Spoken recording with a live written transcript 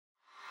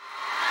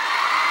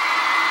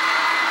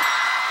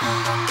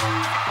I'm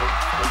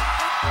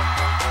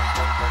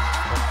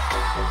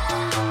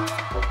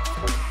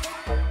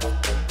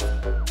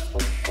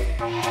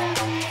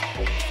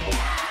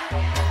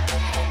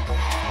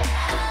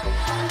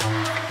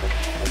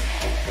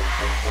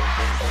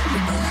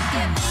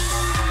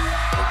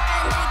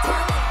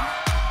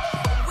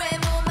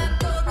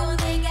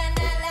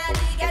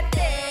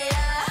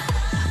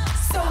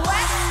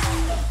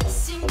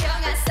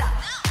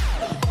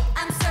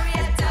sorry I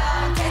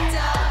don't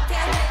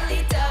care,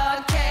 really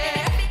don't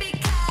care.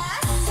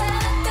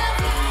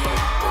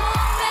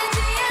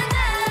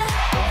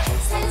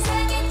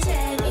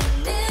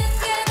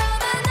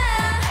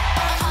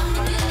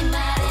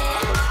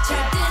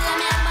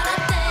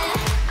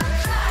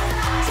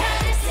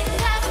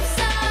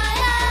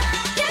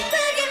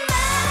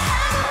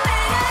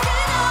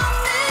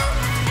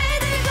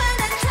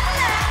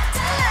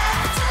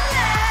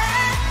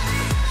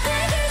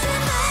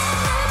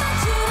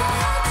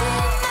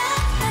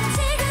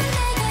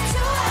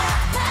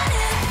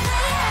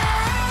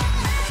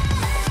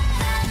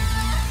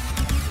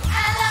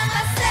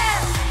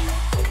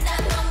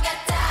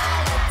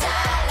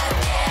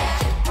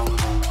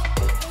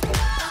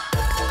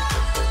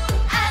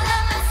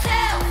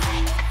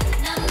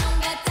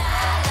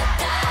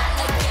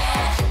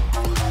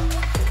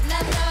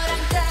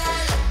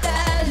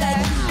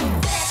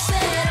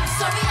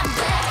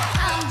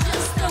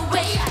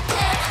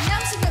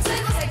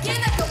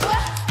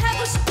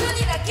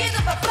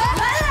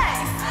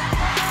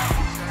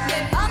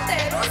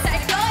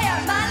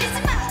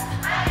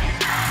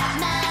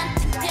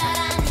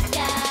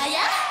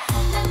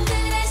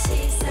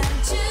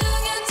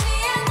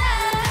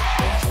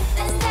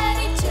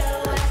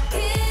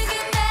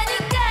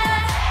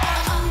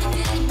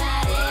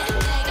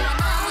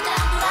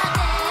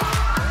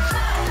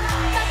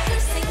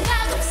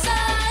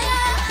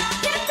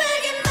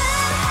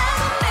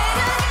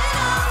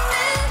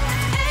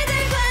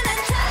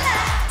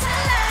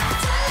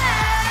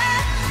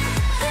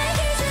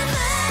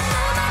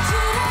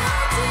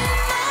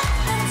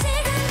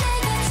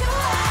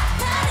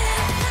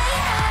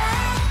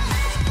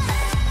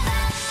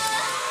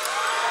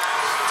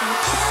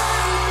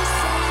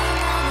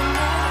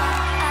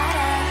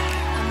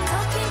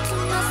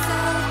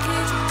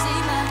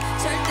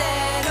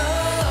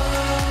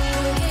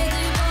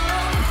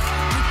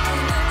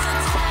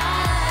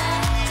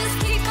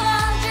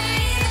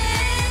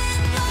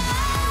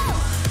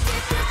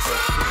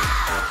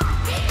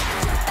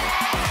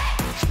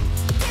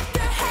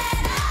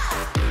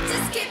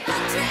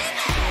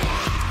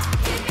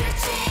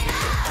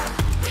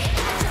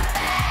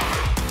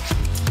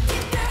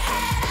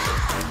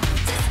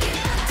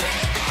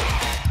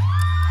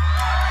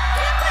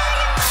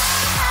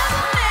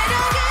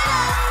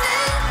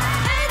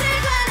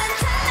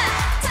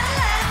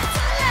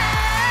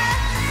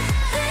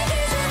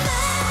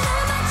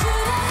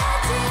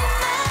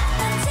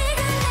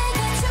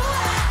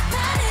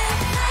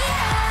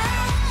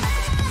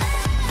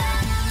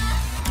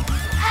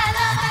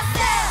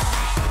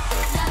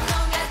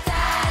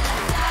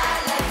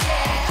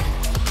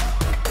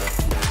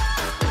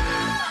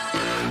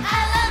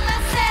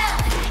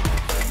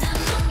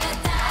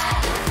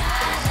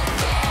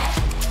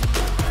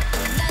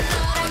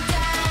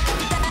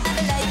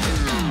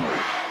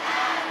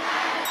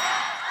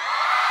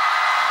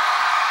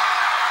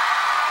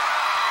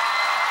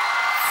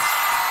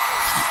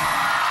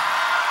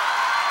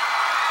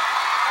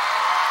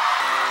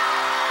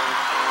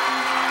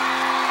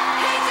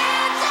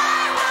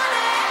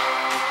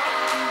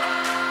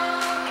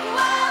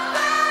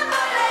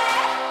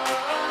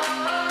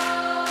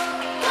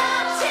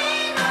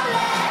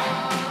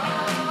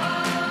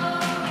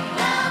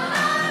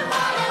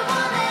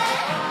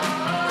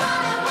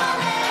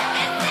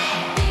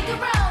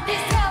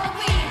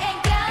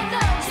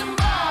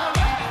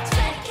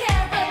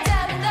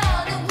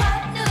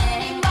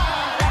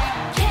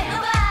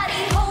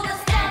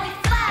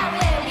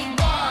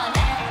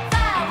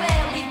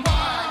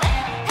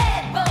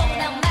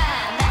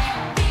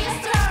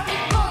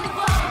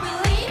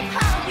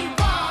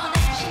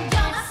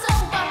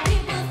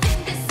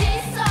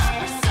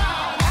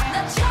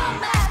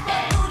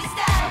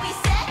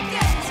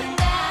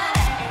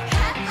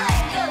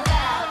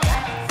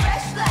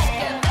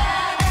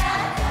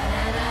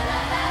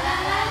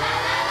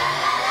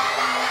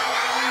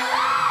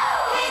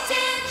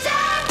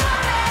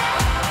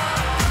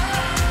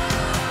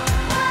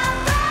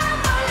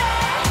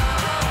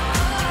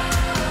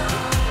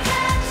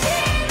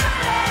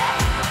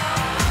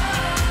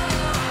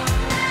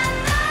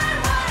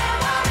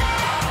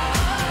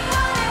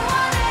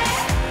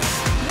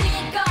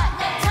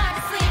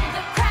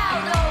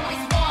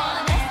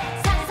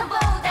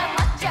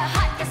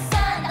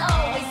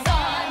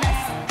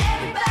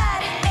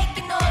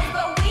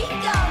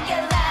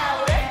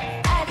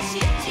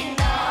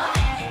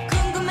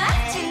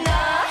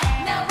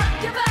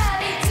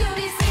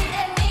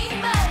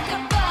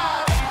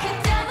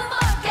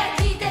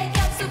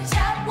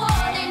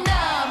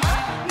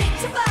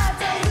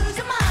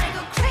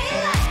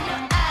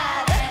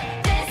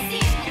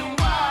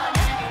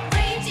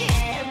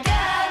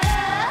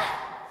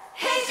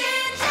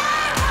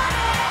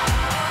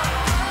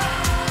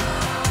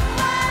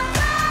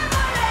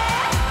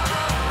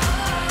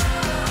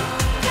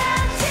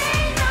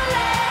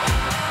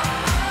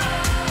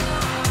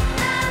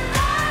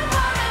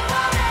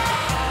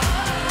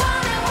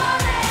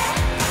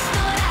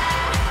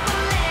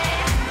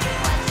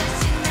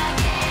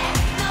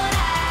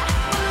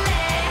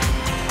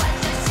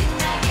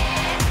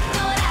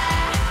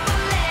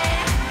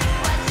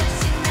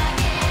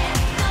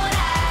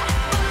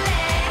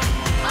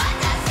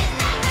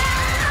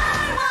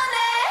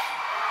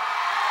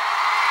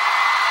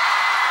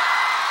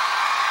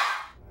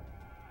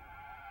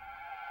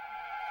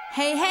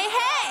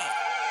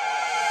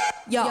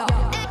 야.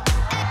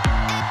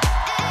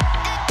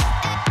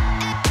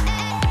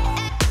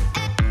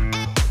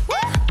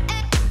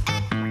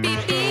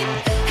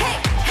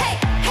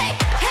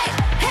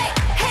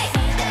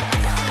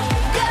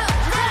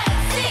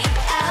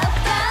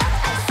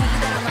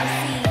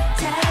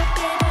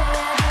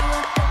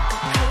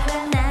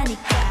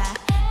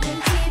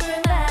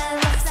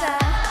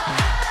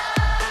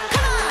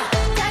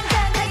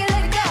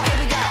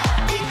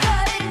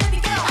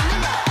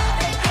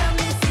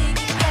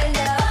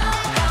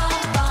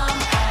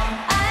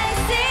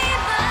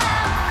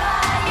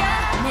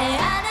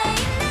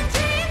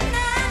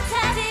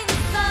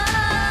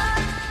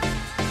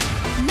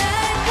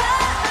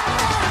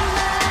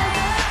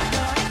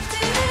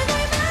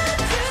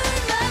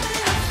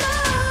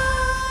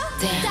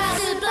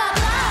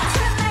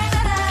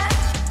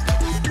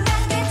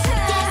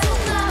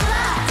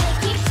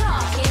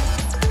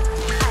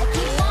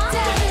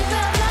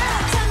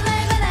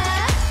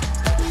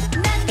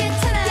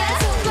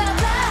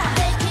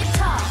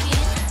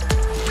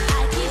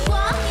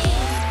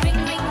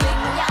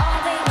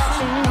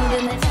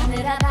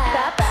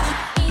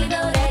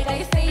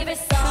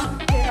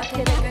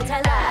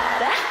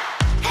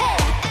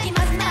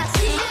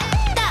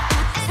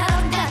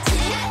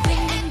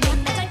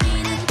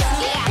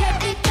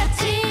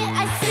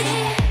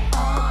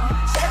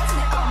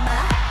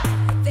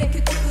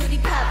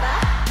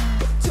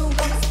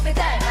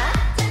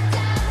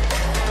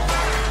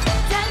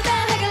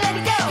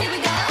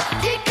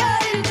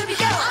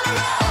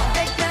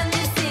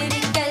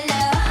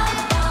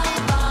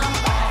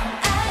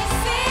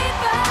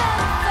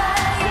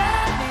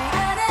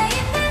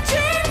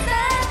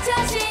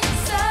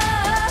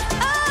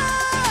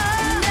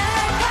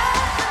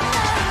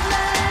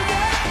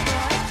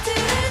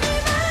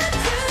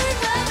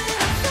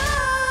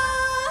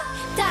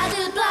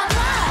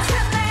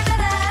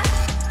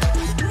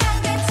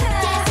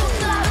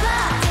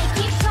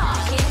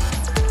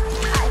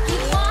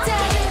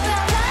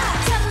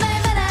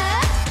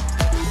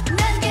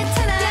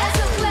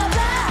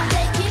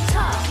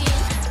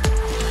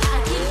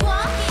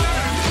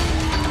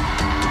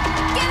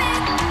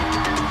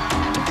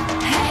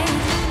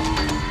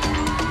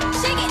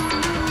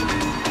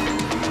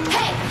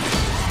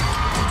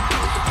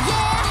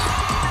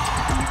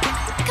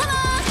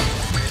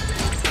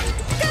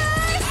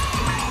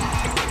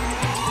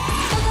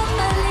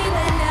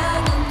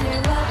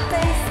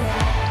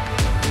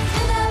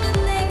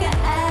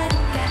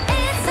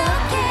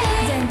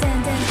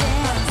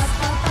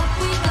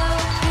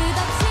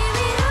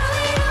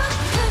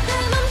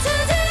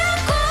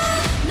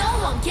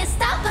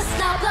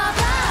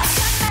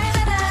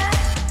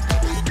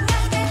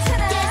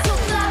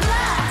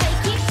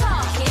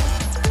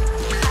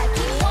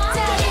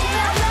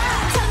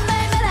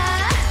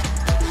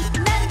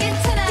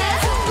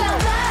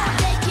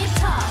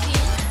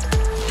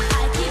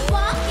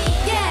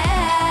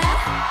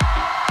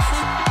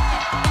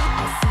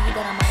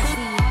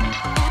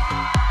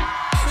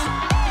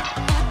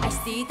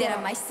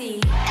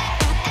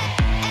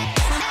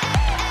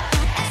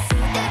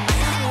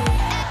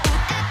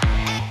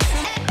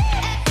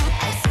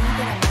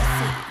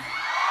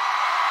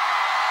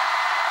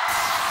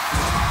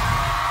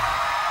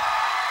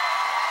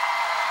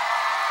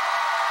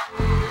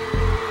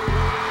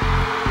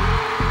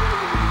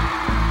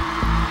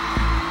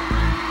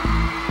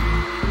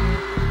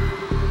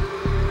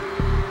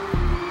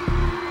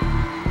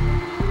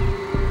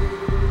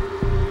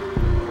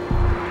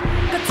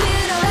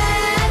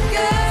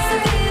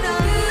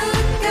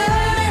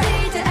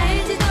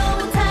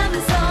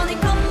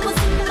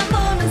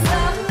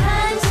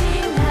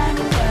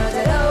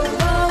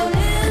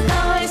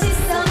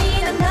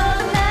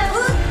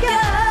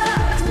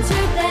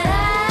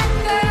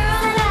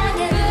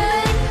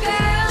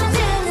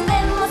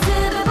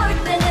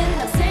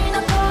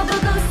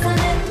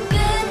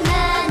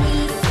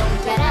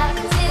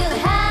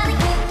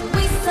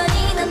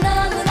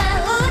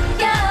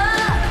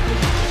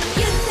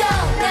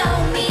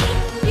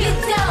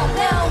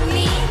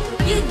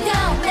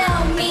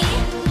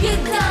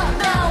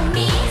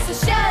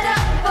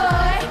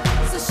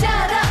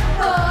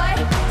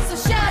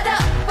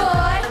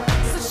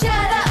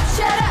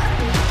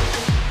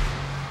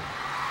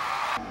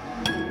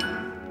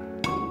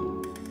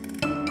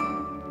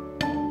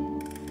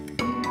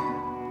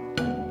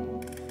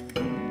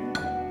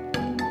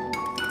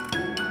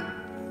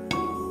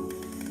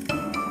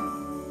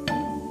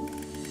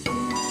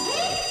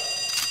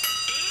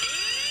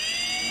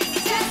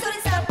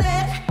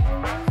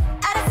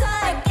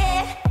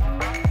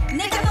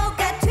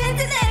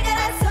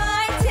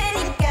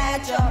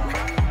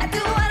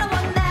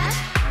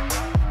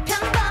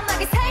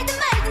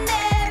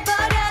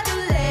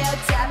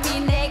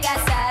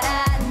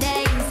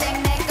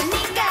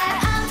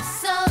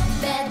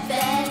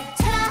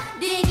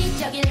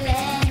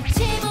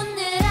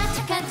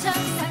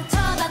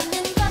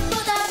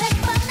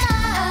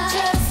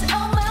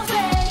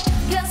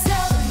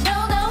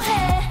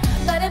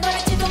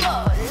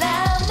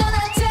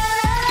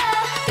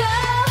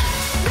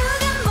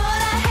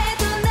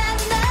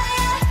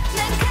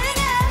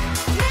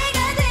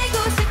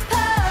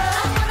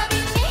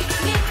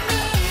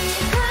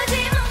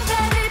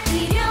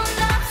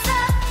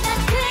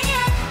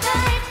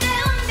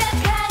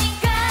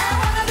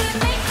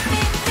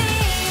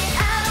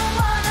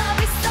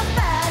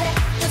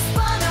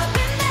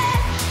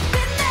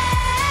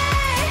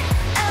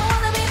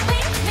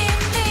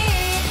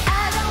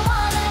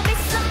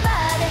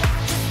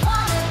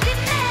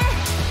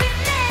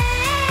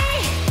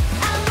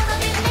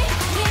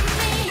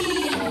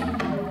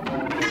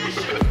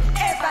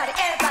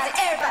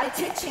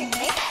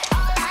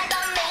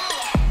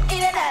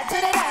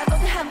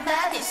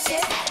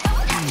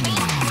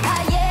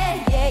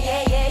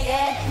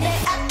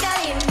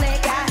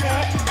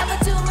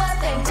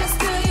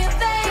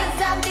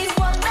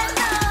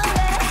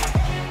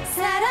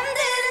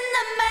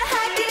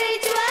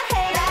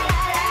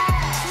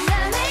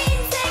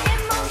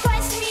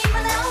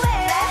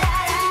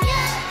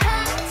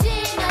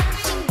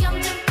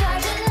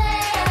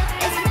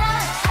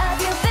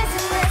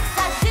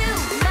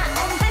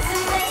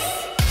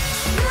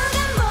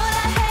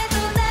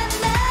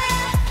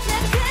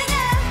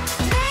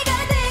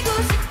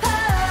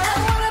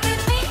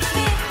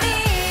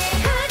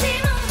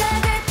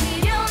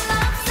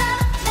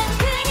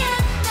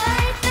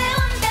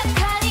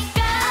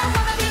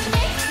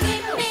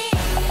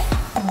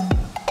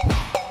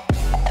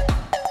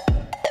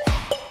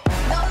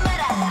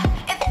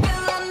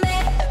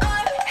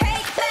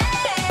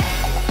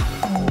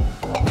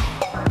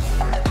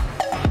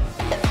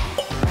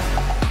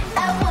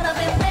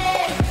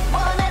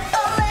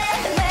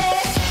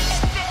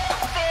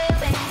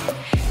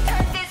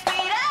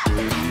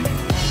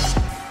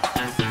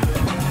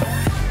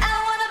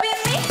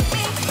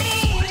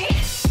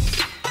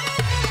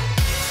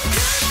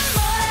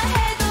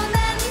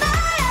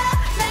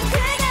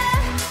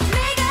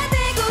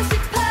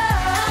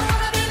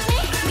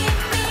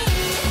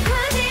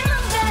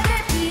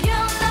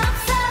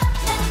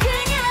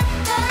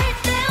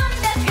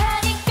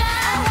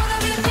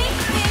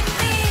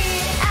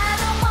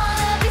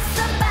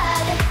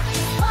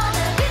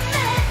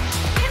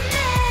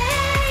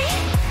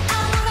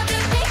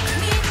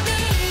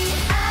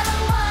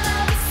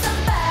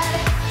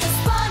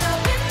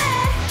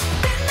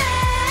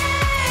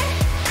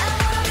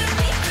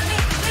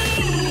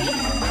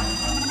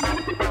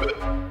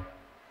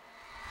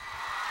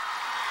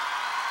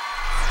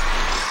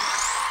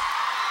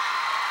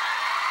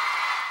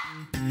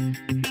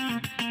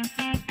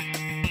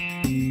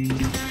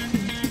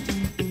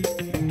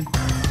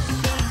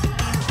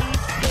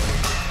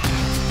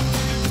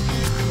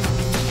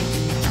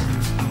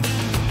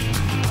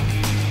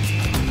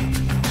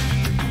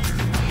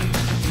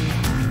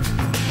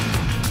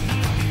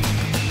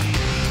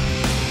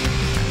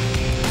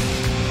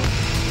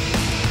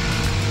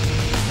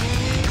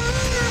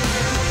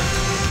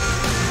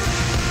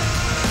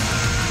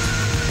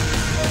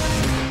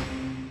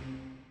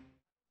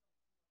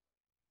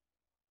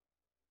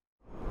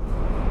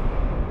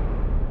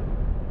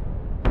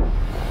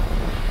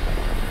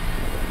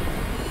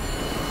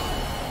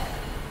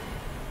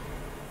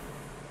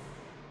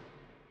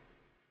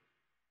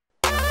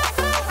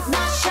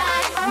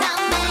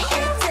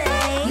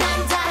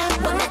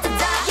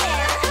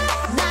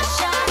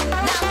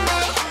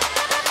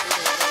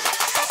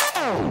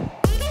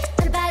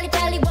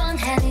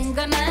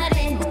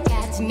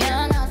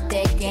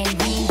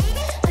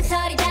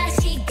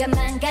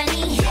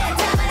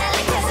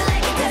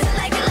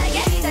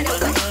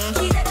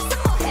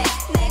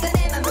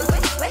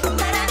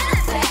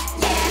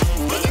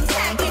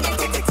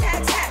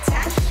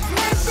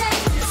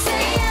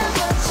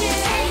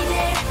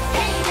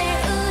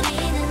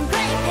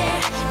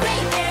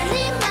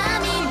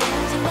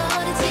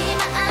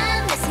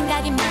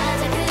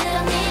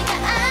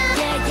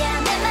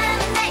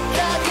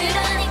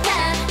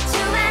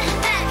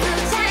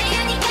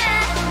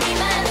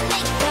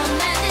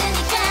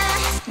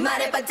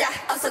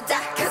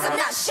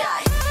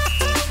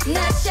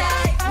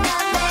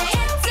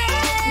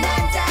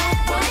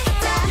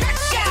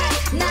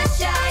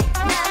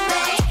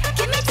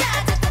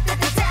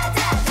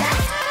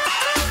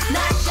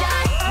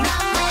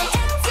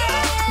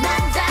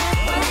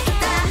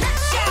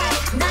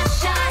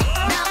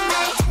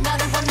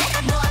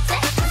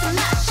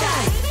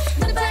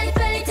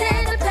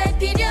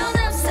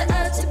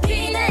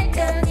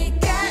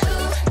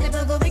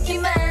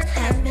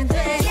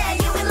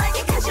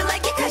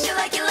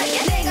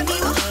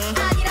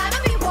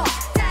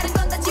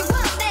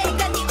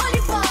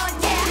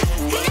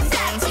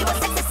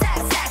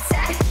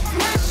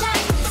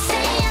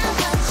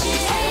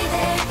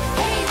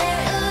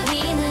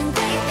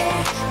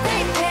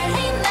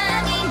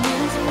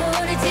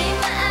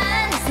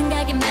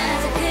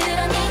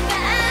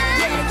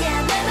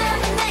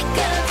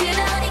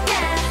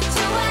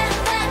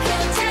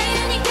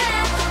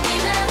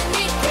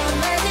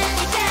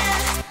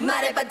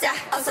 말해봐자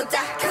어서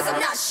다 cause I'm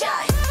not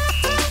shy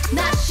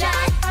Not shy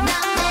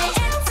not me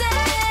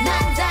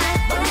난 잘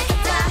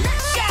모르겠다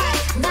Not shy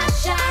not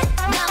shy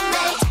not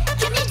me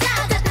Give me da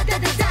da da da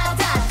da da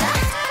da da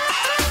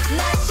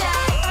Not shy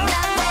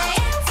not me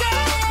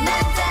난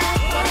잘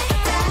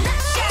모르겠다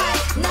Not shy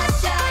not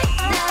shy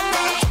not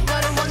me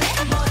너를 원해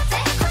못해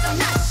cause I'm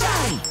not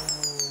shy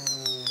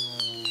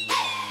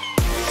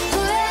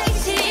후회하기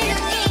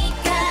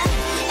싫으니까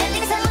엔딩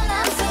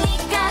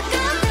상관없으니까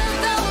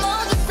꿈도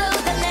모두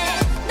쏟아내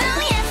No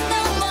yes no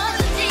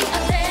뭐든지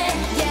어때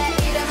Yeah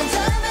이러면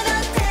저러면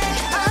어때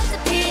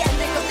어차피 안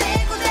될 거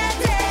빼고 다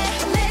돼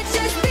Let's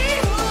just be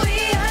who we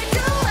are 또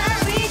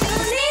RYUJIN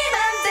네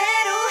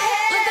맘대로 해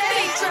Let the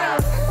beat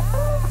drop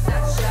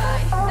Not shy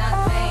not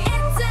me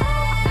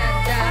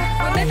난다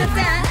원해봤다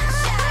Not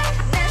shy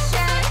not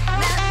shy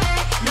not me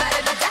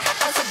말해봤다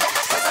어서 다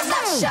cause I'm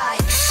not shy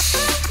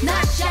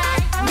Not shy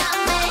not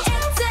me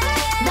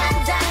난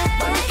잘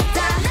모르겠다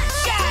Not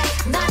shy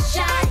not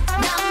shy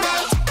not me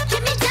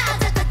Give me da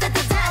da da da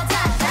da da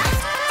da da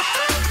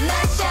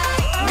Not shy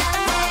not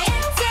me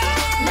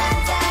난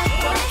잘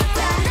모르겠다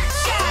Not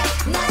shy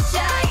not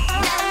shy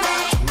not me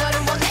너를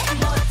원해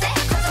못해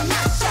cause I'm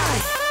not shy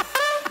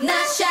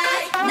Not shy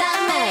not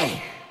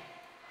me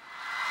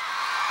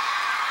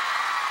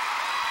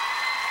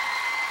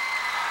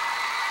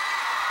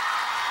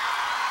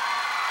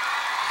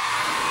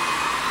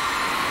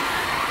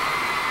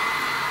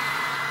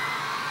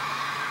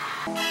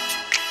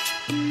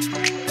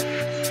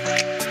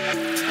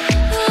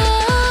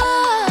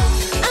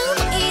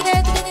엉덩이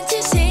날 그대는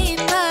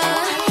진심아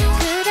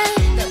그래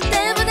너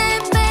때문에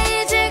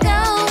매일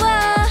즐거워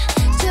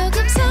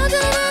조금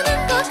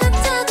서두르는 것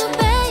같아도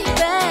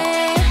baby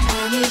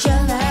I need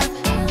your love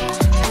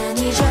I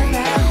need your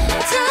love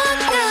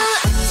자꾸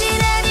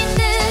아찔한 이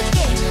느낌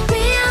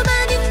위험한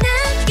이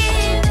느낌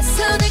내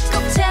손을 꼭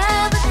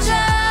잡아줘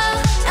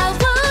I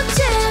want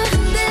you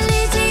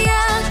흔들리지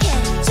않게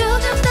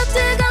조금 더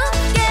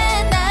뜨겁게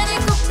나를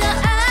꼭 더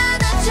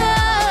안아줘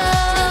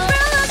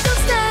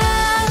Rollercoaster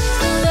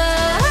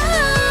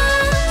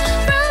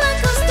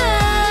Rollercoaster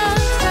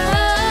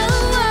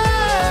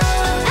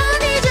I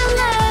need your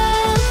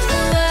love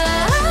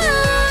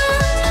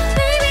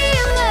Baby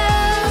your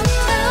love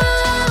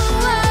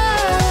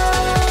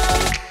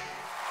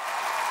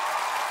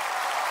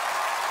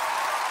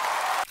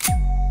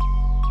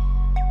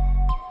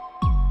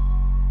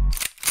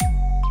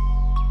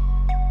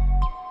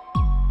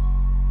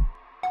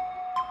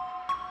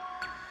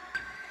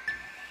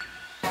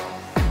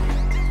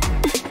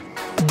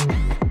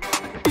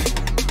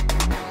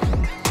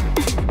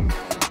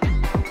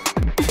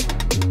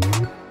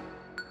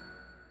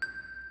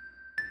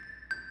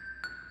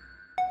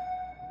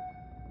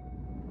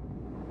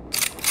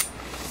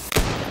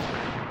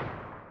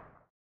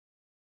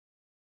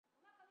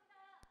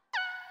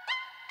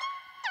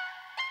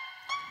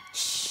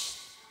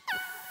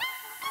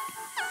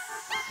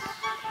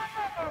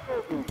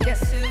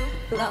Guess who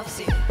loves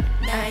you?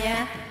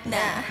 나야 나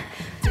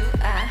Do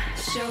I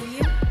show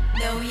you?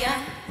 No야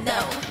no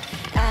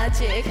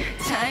아직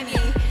타임이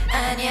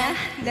아니야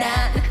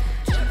난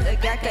좀 더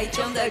가까이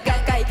좀 더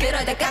가까이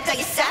그러다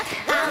갑자기 싹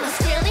I'm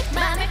stealing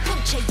맘을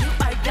훔쳐 You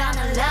are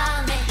gonna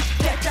love me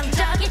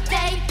결정적일 때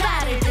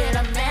이빨을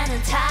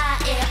드러내는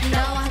타입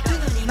너와 두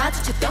눈이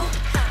마주쳐도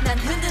난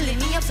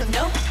흔들림이 없어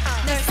no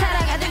널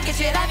사랑하는 게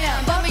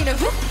죄라면 범인은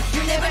who?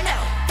 You never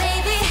know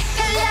Baby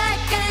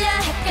끌려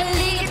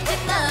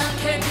헷갈리겠지 넌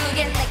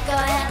결국엔 내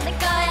거야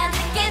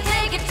내게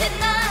되겠지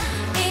넌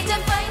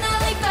이젠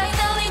finally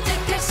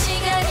득할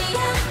시간이야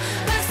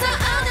벌써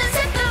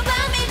어느새 또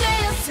밤이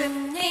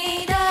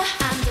되었습니다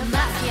I'm the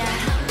Mafia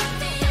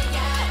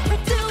We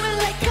do it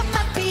like a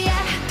Mafia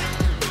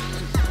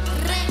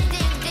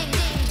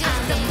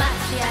I'm the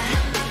Mafia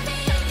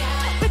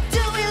We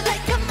do it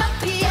like a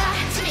Mafia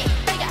순위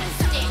빨간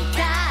순위 다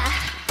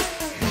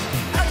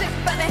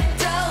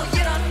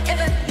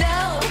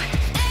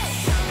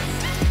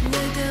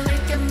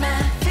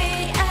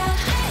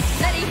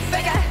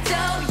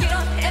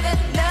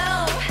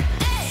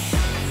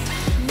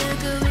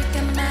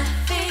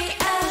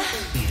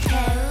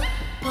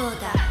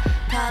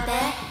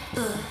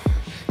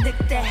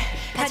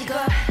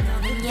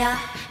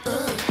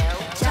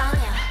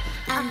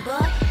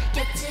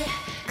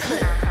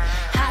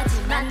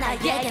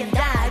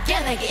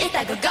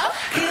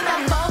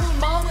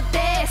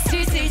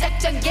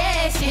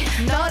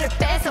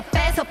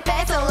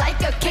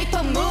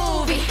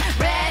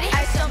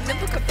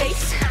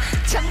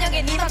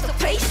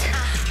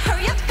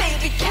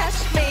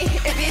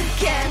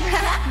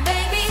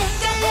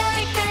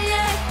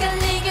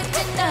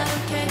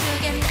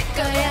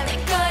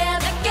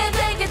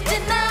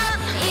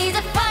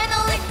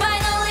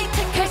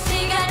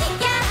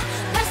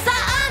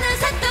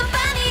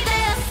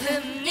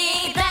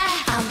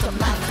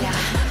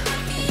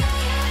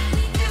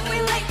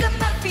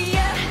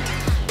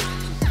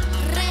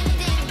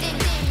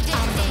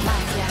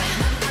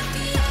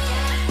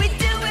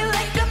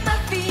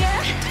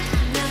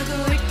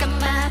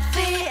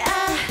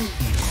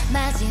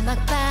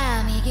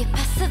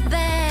깊었어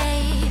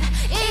babe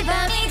이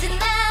밤이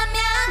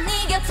지나면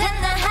네 곁에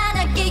날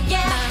하나끼게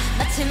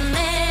마침내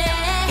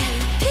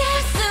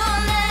피할 수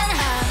없는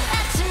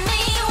아침이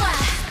와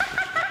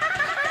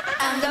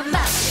I'm the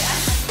Mafia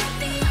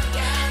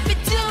We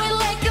do it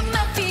like a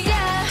Mafia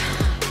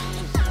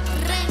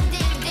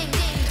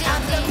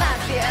I'm the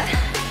Mafia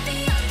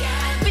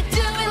We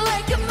do it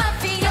like a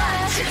Mafia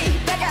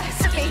내가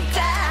습니다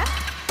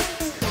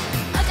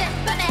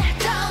어젯밤에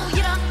또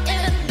이런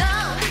일은 너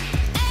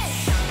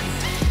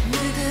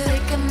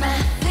누구일까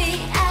Mafia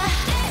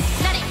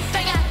날이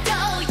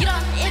밝아도 이런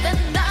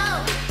일은 너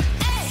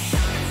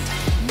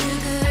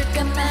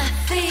누구일까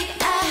Mafia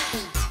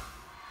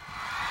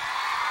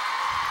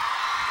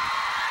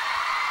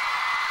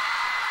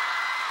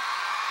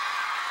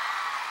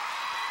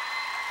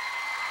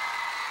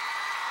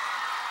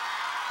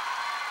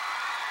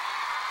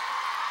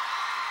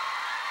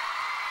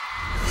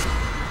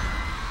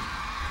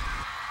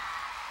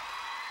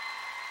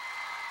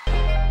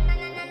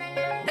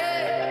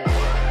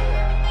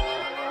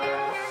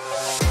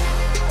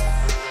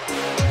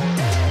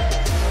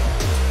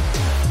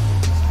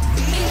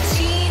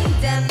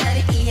미친단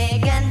말이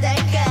이해가 안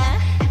될까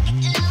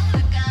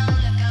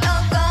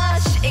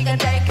이건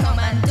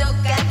달콤한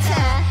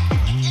똑같아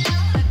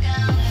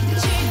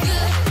출구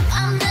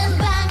없는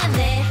방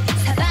안에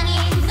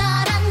사방이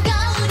너란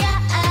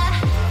거야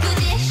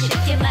굳이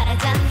쉽게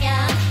말하자면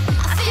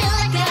I feel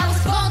like I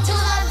was born to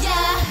love ya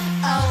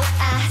Oh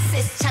I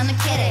see 차는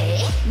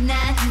kitty 난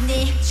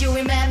네 you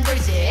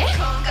remember지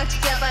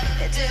콩깍지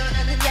껴봤는데 두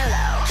눈은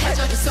yellow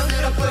켜져도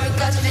손으로 불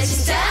꺼줘 내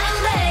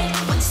시달래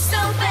Want you so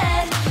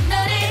bad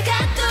너를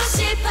갖고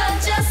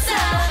싶어졌어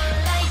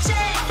나 이제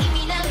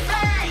이미 난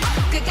fine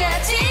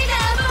끝까지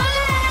가볼래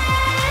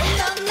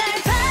넌 날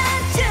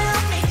반쯤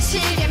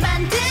미치게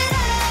만들어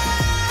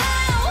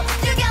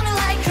You got me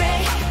like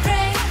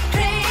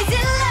crazy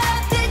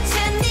love 대체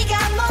네가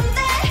뭔데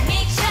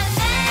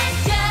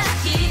미쳐내려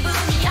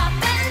기분이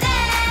up and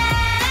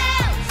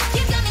down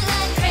You got me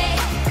like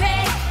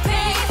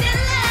crazy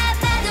love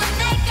나도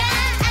내가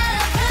out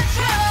of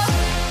control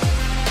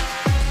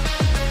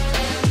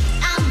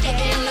I'm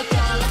getting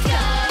loco loco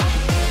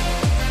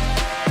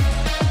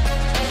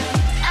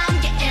I'm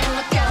getting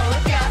loco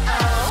loco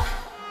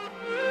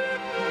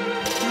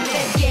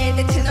내게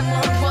대체 넌 뭘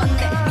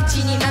원해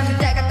미친이 맘을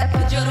다 갖다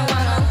퍼줘도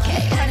I'm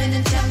okay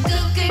하루는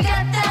천국을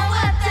갔다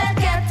왔다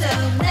갔다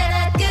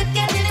내가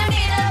끝까지 널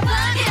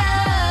잃어버려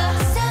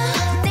So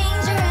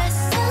dangerous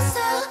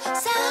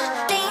so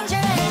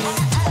dangerous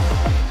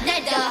날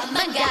더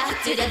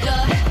망가뜨려도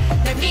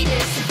널 믿을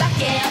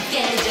수밖에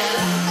없겠죠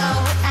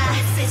Oh I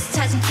see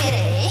찾은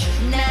kitty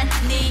난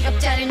네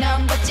옆자리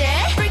넘버째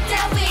Freak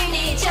따윈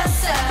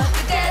잊었어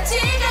끝까지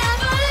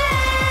가볼래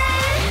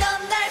넌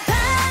날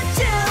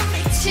반쯤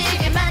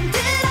미치게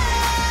만들어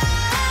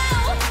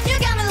You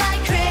got me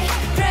like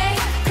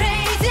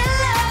crazy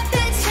love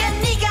대체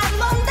네가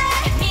뭔데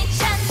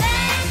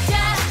미쳐내려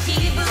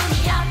기분이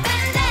up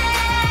and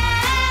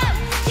down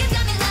You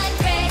got me like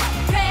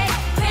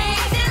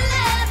crazy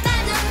love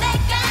나도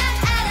내가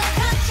out of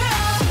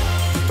control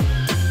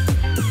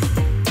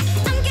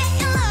I'm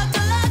getting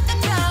loco loco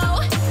go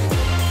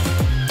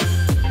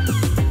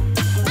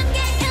I'm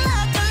getting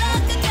loco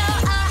loco go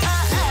oh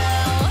oh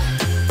oh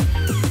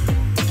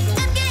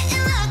I'm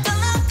getting loco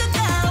loco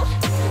go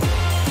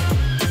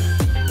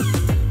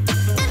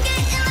I'm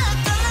getting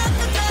loco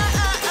loco go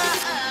oh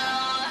oh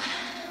oh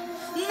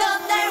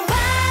넌날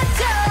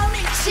완전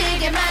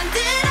미치게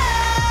만들어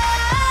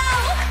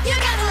You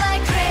got me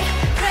like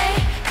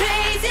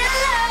crazy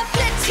love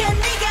대체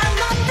네가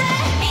뭔데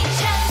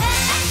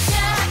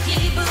미쳐내려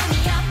기분이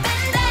up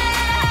and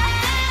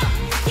down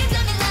You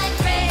got me like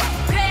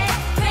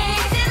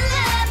crazy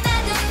love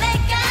나도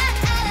내가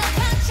out of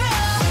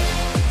control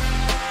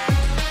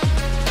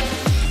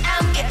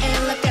I'm getting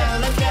loco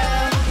loco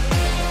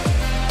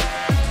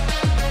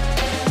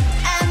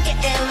I'm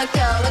getting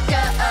loco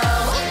loco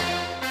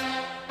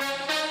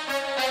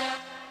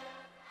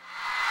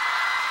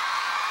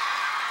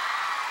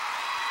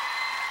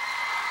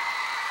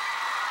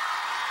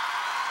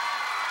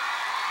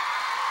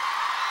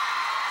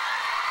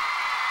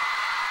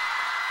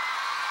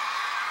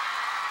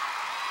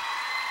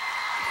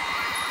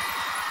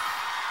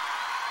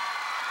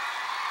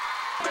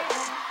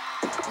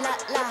La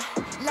la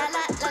la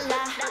la la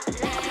la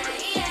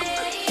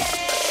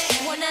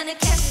원하는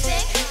캐스팅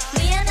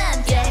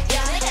미안한 게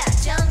내가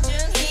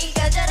정중히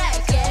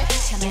거절할게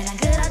참여랑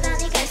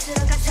그러다니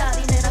갈수록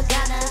가설이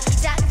늘어가나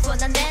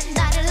자꾸보다 내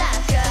나를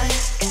낚아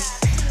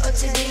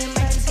어쩌지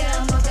말투가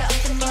뭐가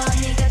없던 뭐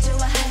네가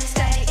좋아하는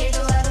스타일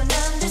일도하러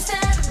넌 듯한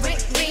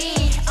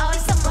ring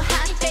어디서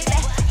뭐하니 baby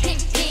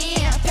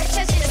핑핑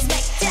펼쳐지는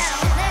smackdown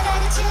날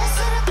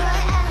다그칠수록 boy I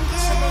don't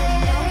care So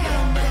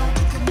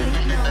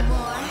baby no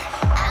more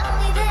I don't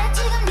need that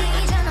지금 네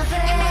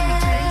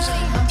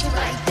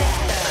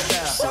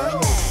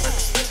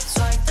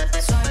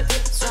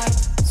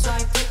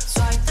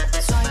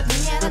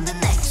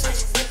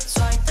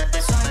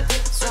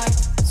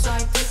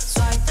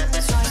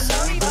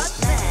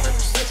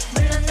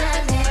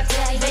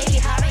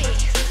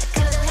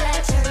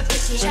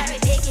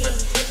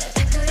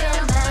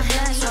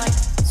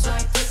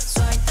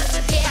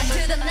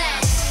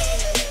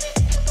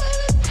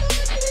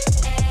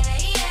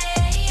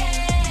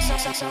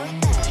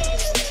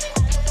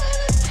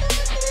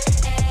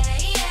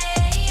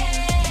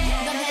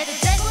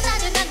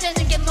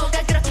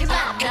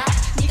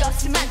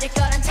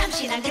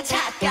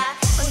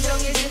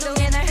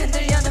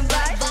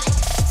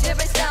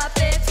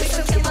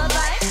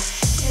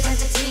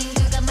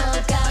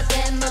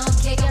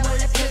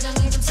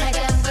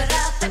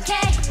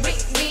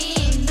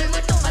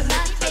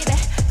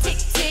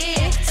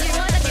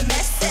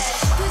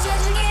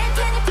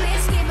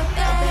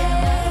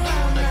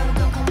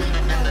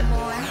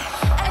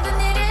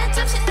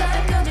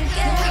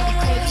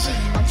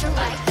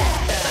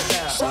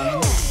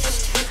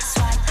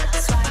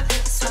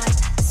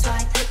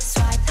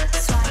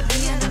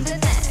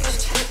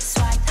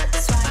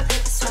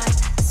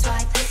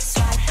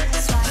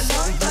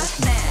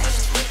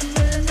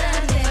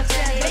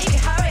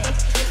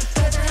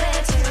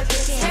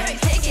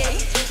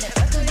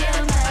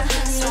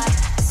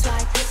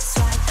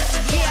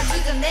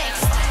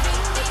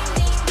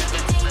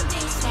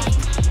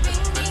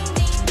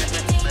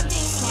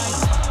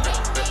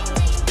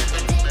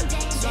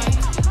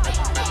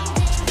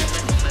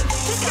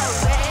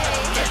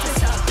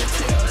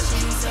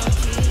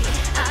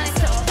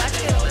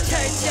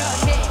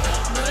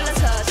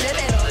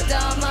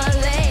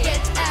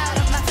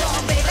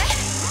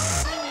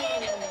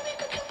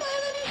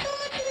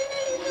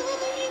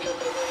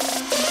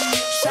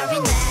sorry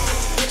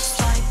next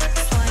swipe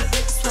swipe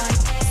swipe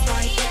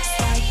swipe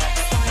swipe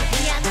swipe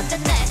미안한데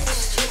next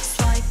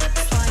swipe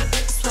swipe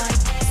swipe swipe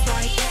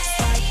swipe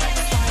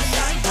swipe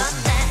sorry but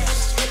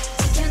next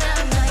지켜놔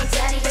너의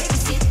자리 baby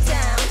sit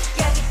down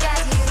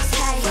여기까지 우리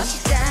사이 rush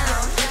it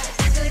down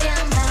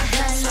그려만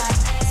한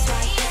swipe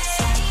swipe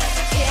swipe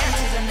yeah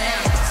to the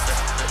next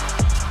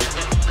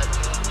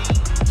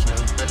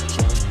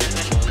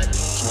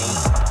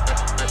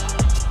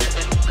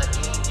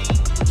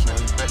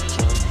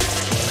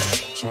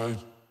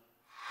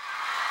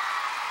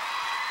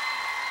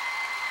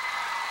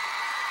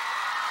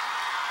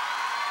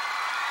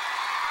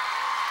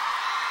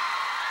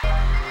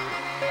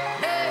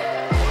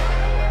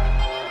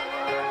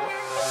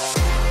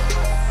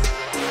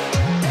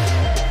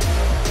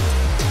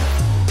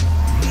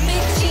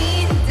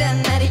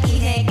미친단 말을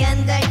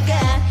이해간달까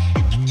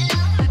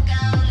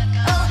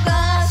Oh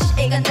gosh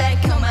이건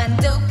달콤한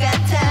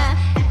똑같아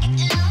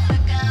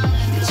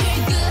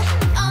출구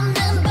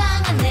없는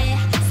방 안에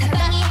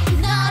사방이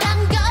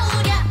너란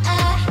거울이야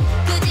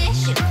굳이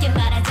쉽게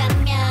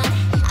말하자면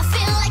I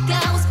feel like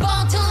I was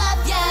born to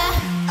love ya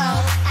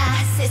Oh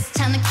I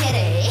세상은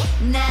kitty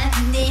난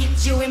네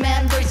주위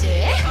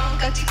맴돌지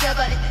꽉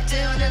지켜버린 두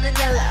눈은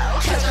yellow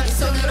표정이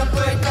손으로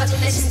불 꺼진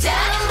내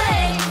심장은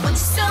late Want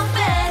you so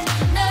bad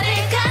너를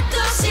갖고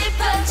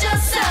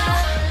싶어졌어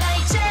나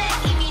이제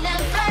이미 난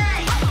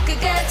fine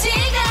끝까지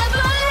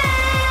가볼래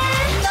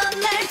넌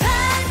날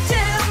반쯤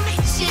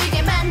미치게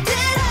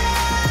만들어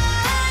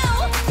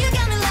You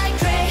got me like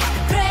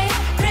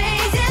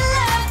crazy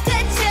love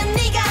대체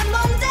네가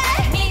뭔데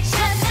미쳐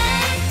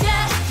날려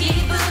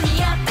기분이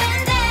up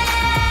and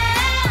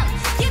down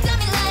You got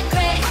me like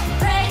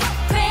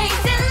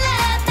crazy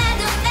love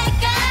나도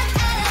내가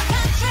out of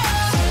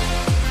control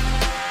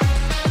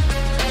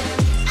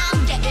I'm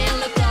getting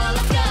loco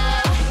loco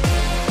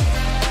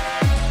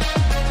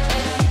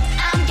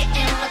I'm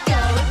getting loco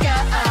loco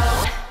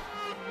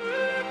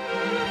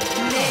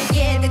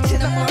내게 대체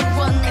넌 뭘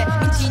원해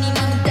미친이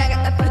맘은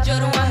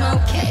다가아파줘도 I'm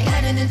okay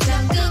하루는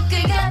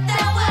천국을 갔다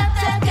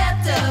왔다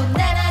가도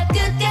나라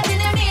끝까지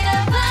날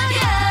밀어버려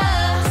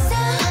So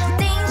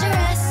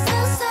dangerous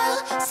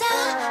so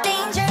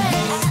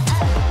dangerous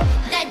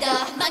날 더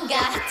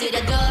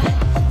망가뜨려도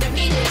널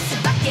믿을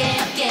수밖에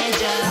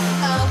없겠죠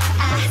Oh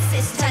I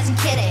say 찾은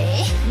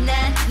kitty 난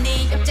네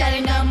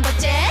옆자리를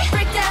넘봤지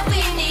Break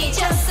따윈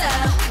잊었어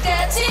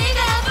끝까지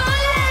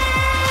가볼래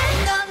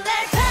넌 날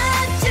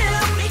반쯤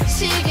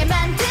미치게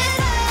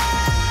만들어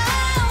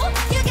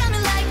You got me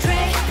like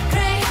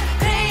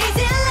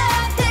crazy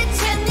love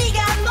대체 네가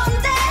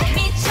뭔데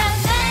미쳐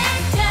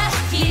날려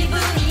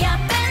기분이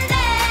up and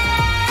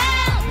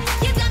down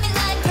You got me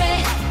like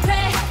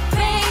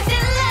crazy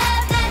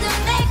love 나도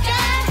내가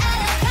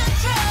out of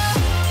control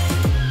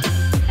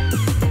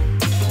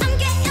I'm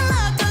getting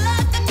loco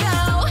loco go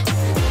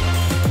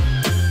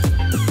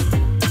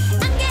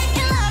I'm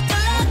getting loco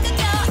loco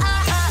go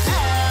oh oh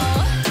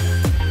oh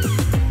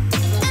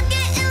I'm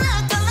getting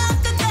loco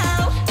loco go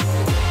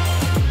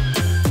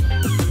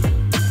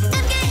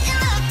I'm getting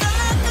loco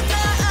loco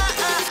go oh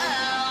oh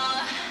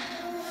oh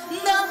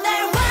넌 날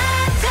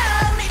완전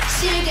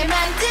미치게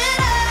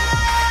만들어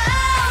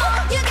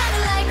You got me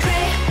like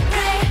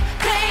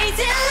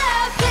crazy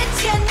love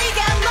대체 네가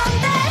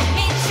뭔데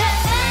미쳐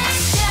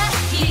날려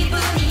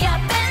기분이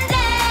up and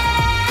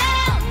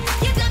down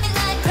You got me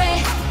like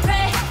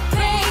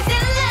crazy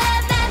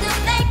love 나도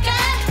내가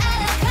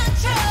out of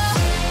control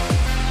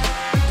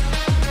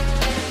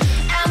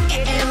I'm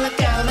getting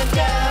loco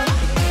loco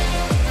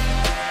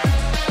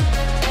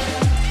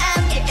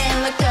I'm getting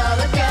loco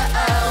loco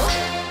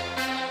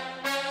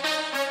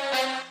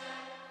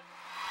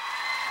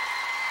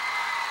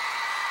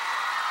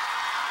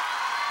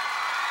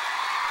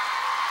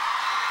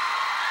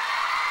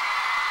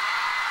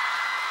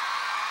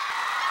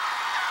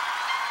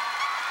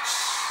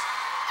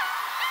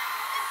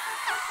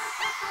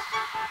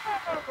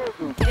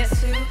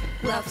Guess who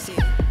loves you?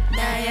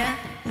 나야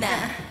나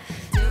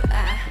Do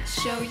I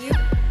show you?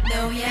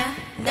 No야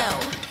no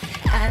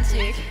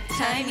아직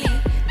타임이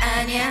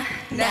아니야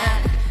난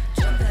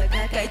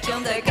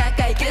좀 더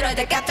가까이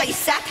그러다 갑자기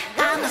싹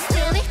I'm not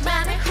stealing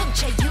맘을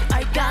훔쳐 You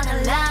are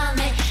gonna love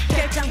me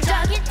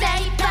결정적일 때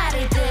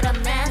이빨을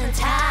드러내는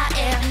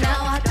타입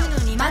너와 두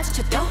눈이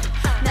마주쳐도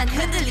난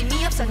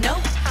흔들림이 없어 no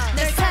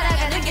널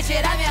살아가는 게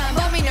죄라면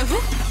범인은 who?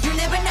 You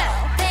never know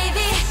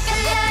Baby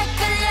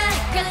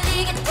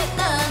끌리겠지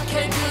넌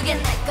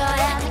결국엔 내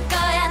거야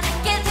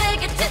내게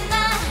되겠지 넌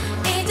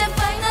이제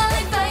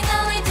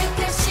finally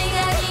들킬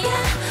시간이야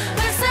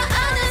벌써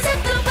어느새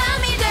또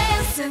밤이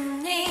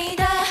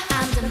되었습니다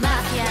I'm the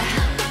Mafia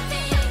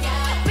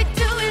We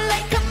do it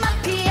like a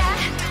Mafia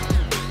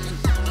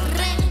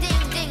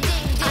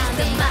I'm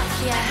the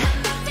Mafia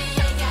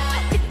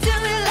We do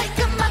it like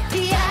a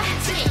Mafia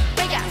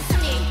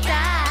배겼습니다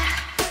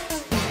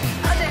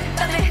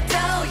어젯밤에도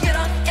you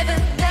don't even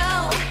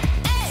know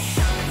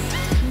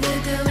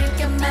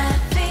누구일까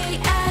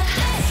Mafia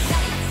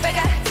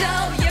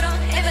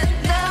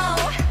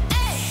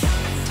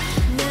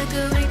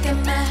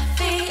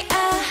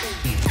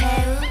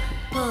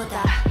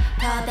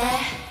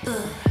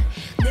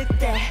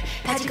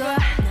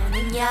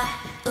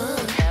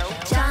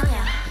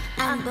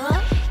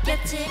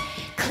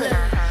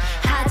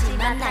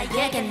난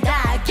나에겐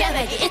다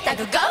계획이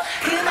있다고 go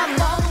그만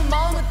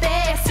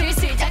멍멍대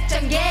슬슬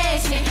작전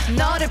개시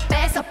너를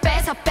뺏어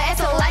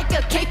like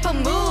a K-pop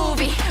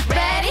movie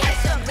ready 할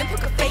수 없는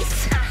poker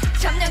face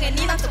점령해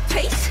네 맘속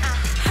pace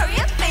hurry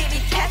up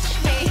baby catch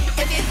me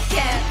if you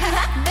can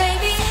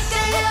baby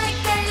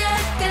헷갈려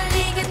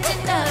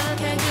헷갈리겠지 너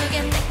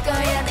결국엔 내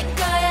거야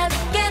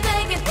내게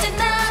되겠지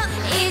너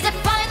이제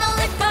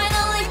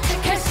finally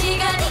택할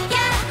시간이야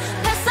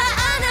벌써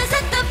어느새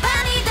또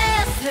밤이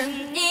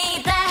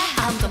되었습니다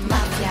I'm the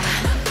mafia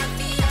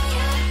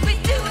we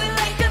do it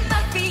like the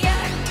mafia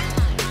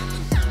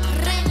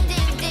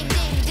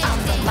I'm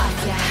the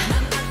mafia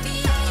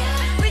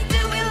we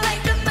do it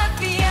like the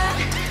mafia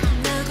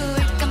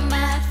누구일까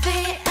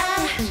mafia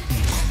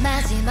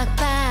마지막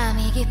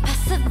밤이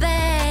깊었어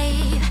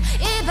babe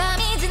이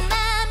밤이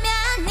지나면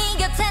네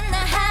곁에 나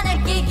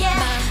하늘기게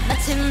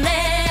마침내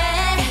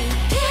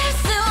피할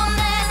수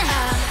없는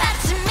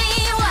아침이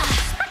와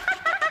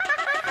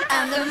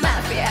I'm the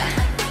mafia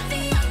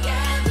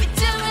we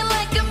do it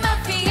like a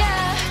mafia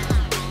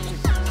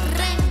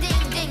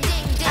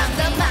I'm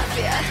the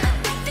mafia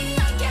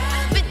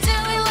we do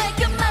it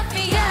like a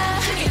mafia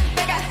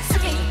내가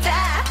숙인다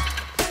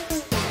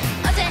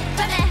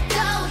어젯밤에 go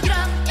you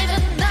don't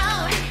even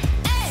know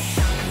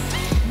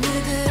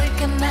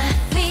누구일까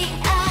mafia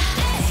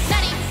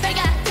날이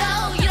밝아도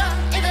you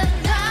don't even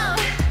know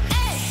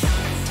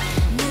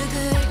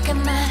누구일까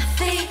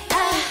mafia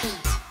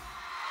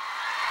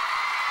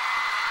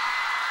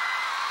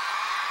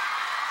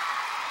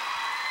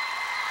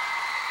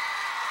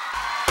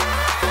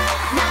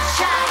Not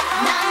shy,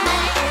 not me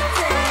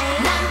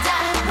남자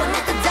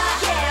보냈다 다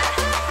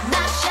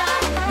Not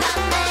shy, not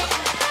me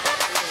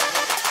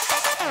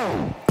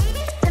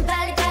난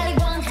빨리빨리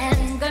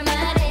원하는 걸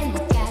말해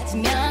못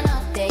가지면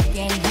어때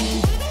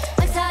괜히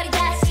망설이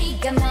다시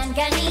가만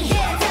가니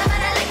다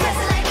말할래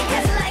cause I like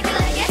it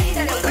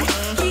기다려 왜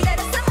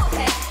기다렸어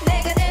뭐해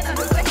내가 내 맘을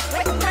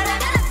왜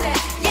말하면 안돼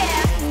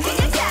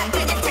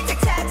그냥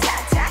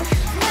착착착착착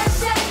Not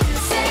shy,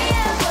 say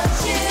I want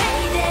you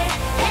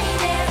Hey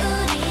there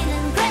우리는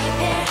great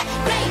pair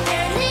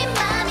네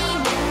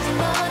맘이면지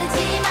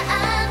모르지만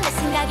내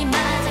생각이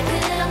맞아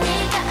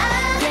그러니까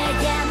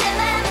yeah 내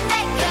맘은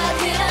내거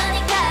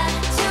그러니까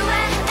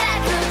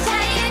좋아한다고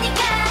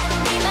자유니까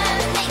네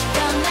맘은 내거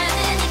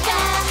많으니까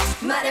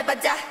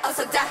말해봐자 어서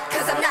다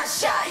cause I'm not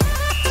shy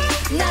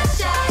Not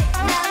shy,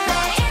 not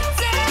me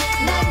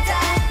남자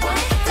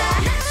보냈다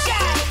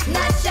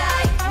Not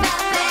shy,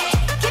 not me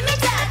Give me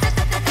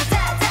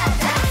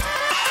다다다다다다다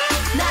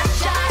Not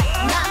shy,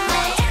 not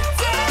me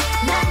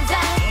남자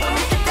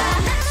보냈다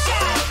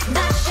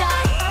Not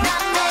shy,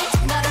 not me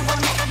너를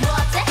원해 뭐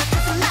어때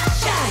cause I'm not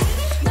shy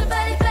널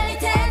빨리빨리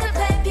대답할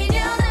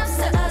필요는 없어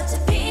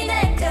어차피 내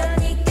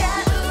거니까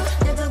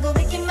날 보고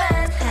있기만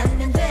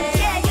하면 돼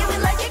Yeah, you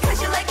will like it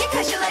cause you like it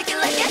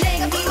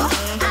내가 미워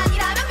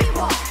아니라면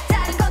미워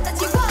다른 건 다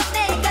지워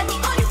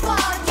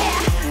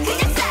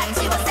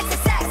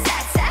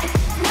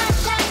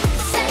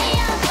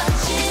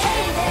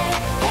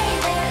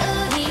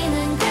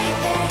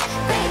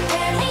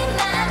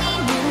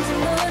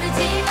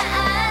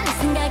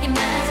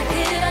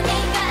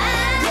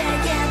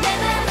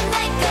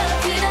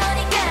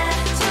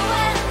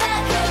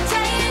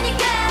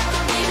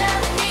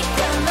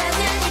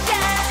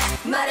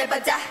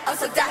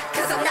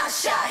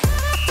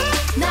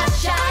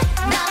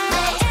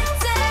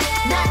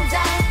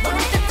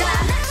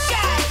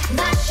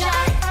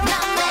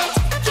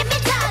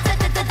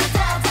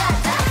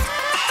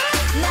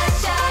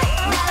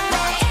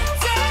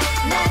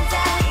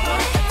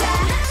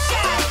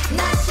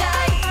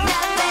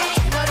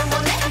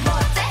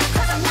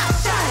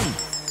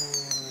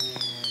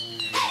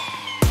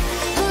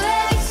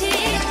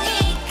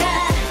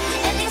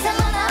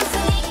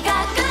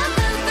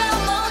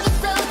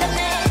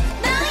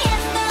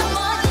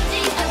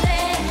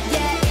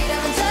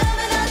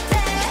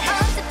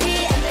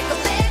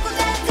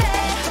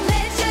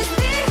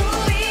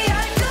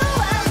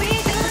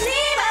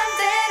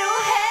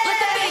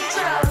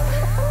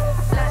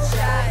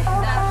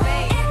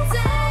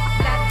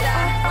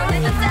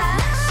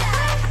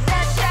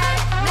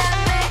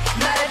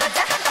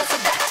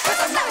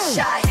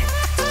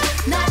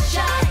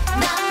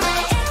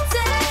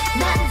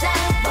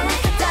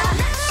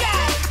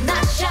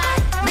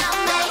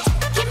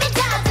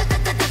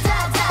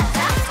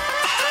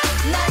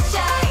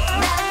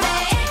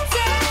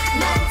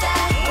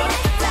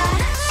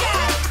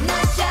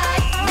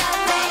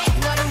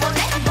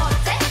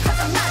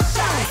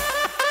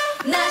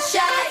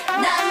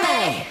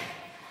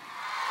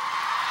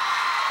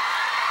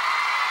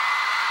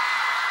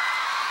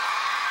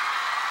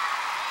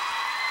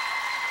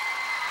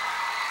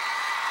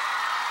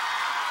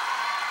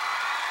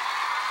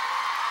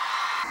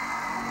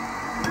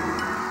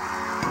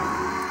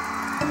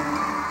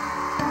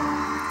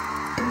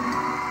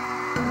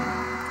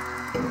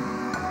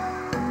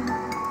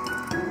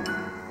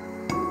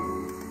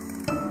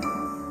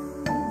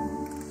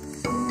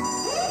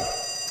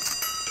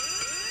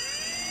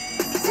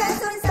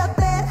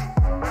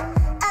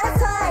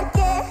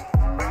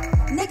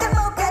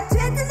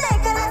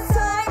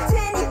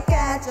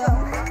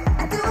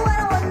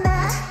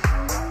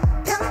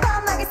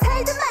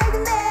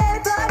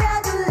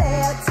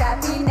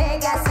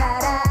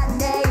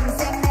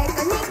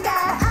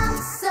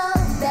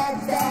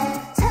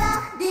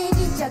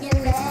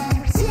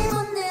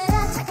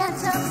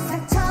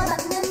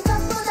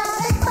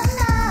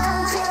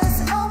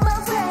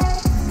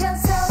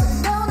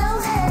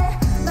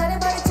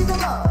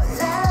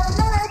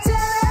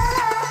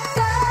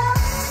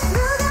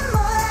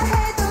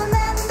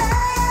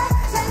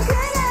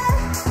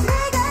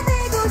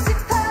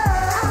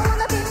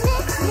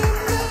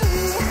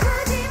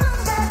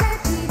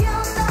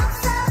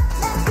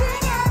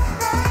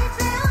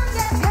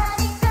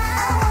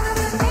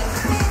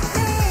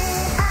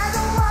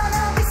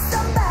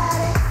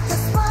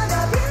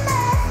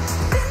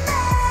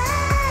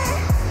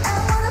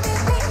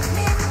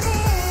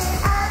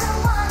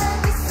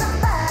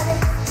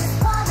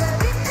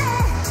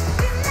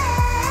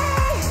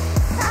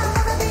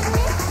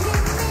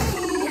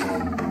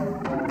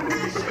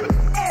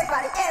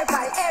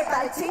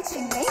nobody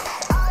teaching me.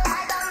 All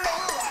eyes on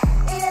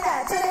me.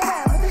 이래라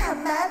저래라 모두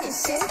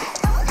한마디씩.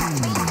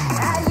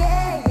 Ah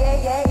yeah yeah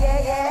yeah yeah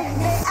yeah.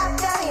 내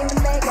앞장이면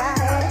내가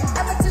해.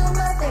 I'ma do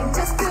my thing,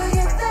 just do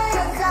your thing.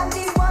 'Cause I'm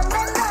the one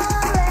and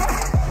only.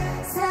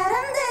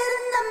 사람들은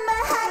난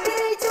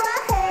말하기를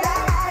좋아해.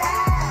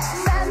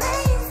 남의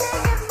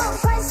인생에 뭐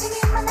관심이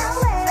많아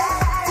왜?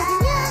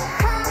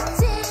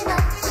 하지만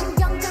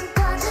신경 좀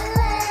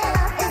꺼줄래?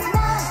 It's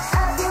none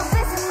of your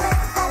business.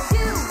 I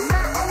do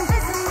my own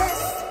business.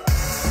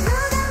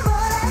 누가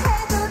뭐라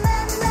해도 난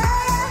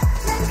나야.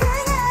 난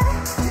그냥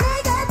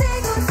내가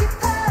되고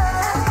싶어.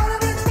 I wanna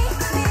be me,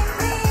 me,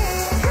 me.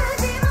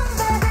 굳이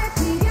뭔가 될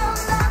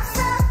필요는 없어.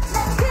 난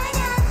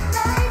그냥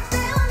나일 때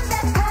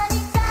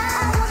완벽하니까.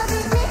 I wanna be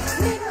me,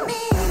 me,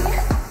 me.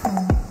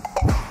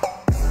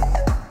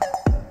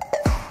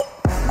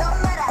 No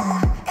matter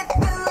if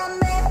you love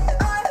me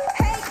or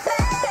hate me.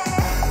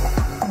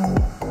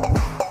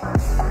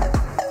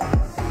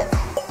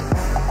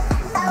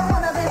 I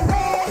wanna be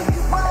me,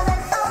 one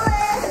and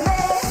only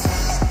me.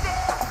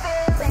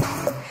 Feeling,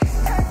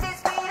 turn this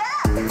beat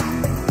up.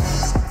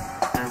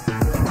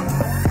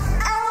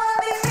 I wanna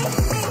be me,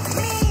 me,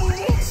 me.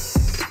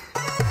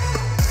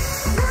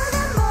 누가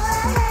뭐라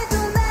해도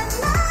난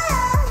나야.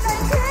 난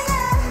그냥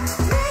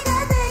내가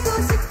되고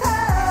싶어.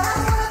 I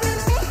wanna be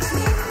me,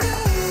 me, me.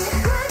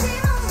 굳이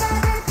뭔가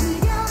될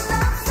필요는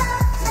없어.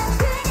 난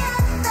그냥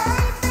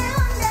나일 때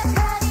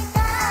완벽하니까.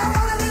 I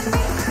wanna be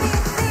me, me,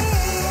 me.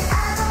 I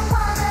don't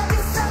wanna be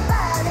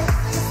somebody,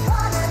 just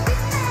wanna be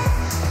me,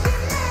 be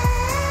me.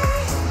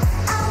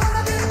 I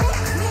wanna be me,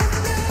 me,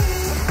 me.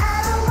 I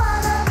don't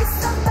wanna be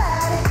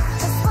somebody,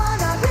 just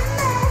wanna be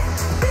me,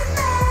 be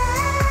me.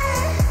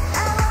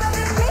 I wanna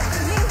be me,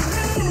 me,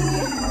 me.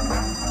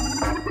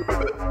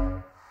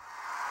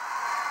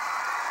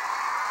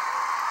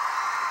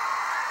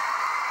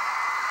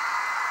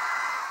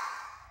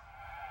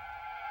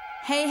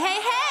 Hey, hey,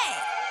 hey!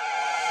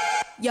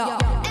 Yo.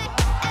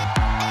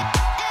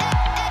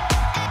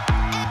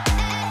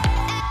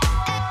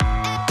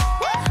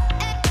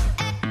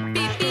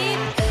 Beep, beep.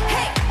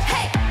 Hey,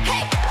 hey,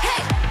 hey,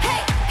 hey,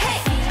 hey, hey.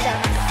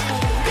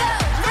 Go,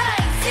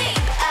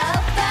 rising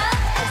up.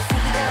 I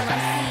see them, I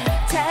see.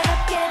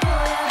 차갑게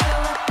보여도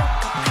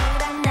똑똑한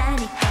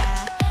나니까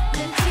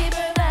눈치 볼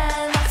말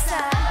없어.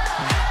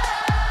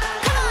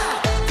 Come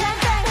on,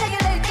 당당하게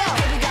let it go.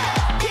 Here we go.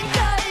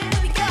 길거리를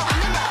누비고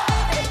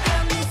배꼽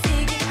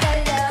미식이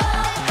깔려.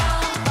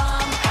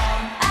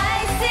 I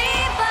see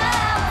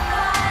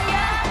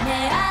fire. 내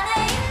안에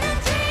있는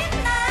dream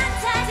난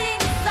자신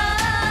있어.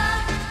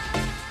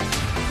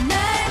 날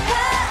봐,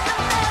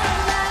 I'm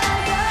not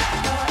alive.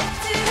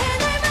 너희들은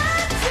날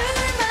맞출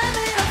맘은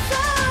없어.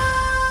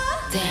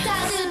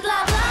 다들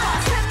blah blah.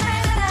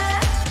 참말해라.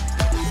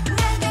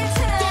 난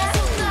괜찮아. 계속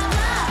blah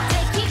blah.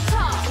 They keep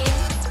talking.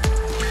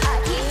 I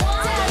keep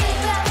walking. 다들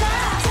blah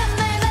blah.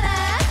 참말 마라.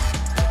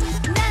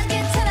 난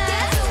괜찮아.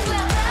 계속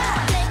blah blah.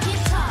 They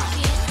keep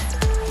talking.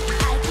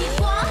 I keep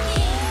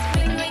walking.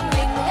 Ring ring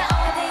ring. 내가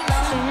all day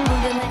long.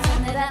 모두 날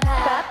찾느라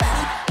바빠.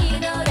 이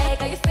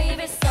노래가 your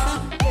favorite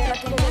song.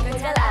 그렇게 곡을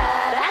잘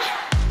알아.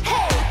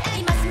 Hey,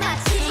 이 맛은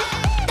마치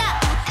딱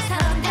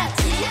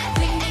사람같이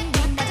ring ring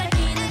ring. 나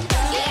즐기는 거.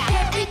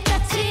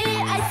 햇빛같이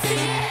I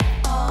see.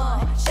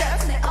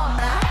 셔츠 내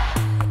엄마.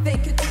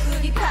 Thank you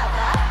두구리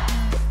봐봐.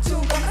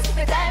 좋은 것만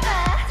숲에 닮아.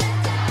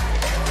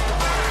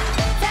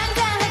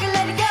 당당하게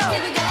let it go.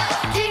 Here we go.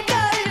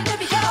 길거리를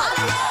누비고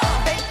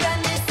배꼽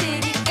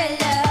미식이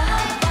깔려.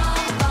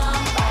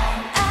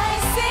 I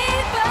see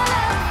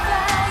fire.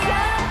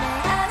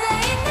 내 안에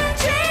있는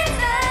dream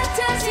난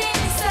자신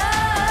있어.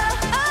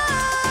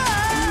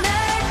 날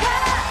봐,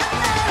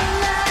 I'm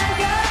not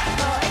alive.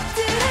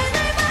 너희들은 날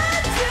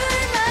맞출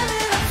맘은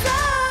없어.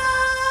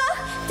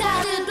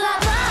 다들 blah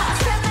blah.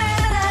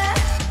 참말해라.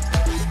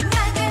 난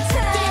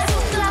괜찮아. 계속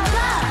blah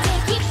blah. They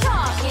keep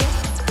talking.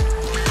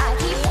 I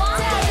keep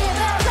walking. 다들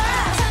blah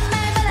blah. 참말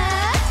마라.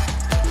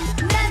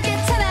 난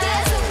괜찮아.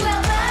 계속 blah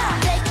blah.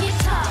 They keep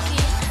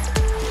talking.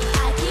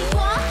 I keep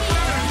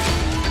walking.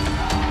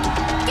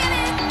 Get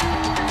it.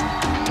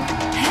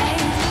 Hey.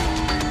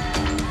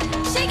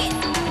 Shake it.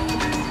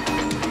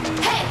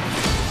 Hey.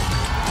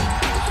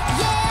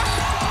 Yeah.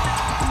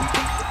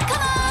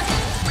 Come on.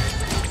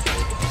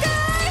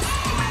 Guys.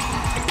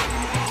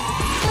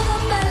 너무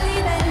빨리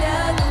달려.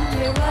 Don't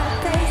care what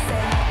they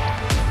say.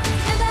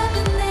 내 답은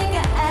내가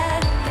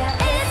아니까.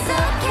 It's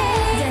okay.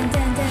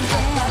 짠짠짠짠.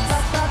 Up,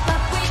 up, up,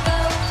 up we go.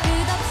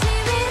 끝없이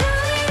위로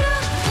위로.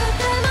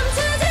 절대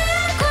멈추지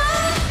않고.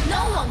 No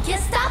one can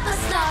stop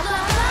us. Blah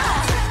blah blah.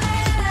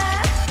 참말해라.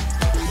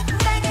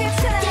 난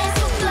괜찮아. 계속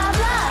blah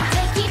blah.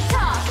 They keep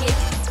talking.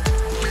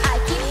 I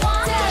keep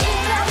walking.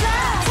 blah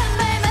blah.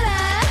 참말 마라.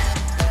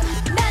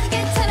 난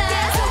괜찮아.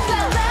 계속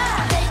blah blah.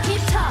 They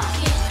keep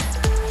talking.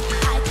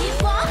 I keep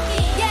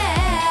walking.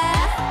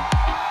 Yeah.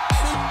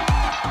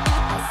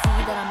 I see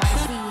that I might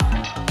see.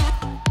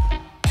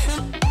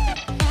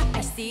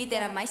 I see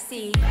that I might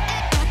see. I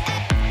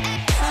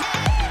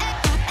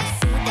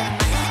see that I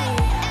might see.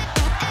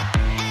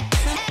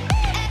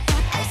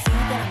 I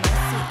see that I might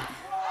see.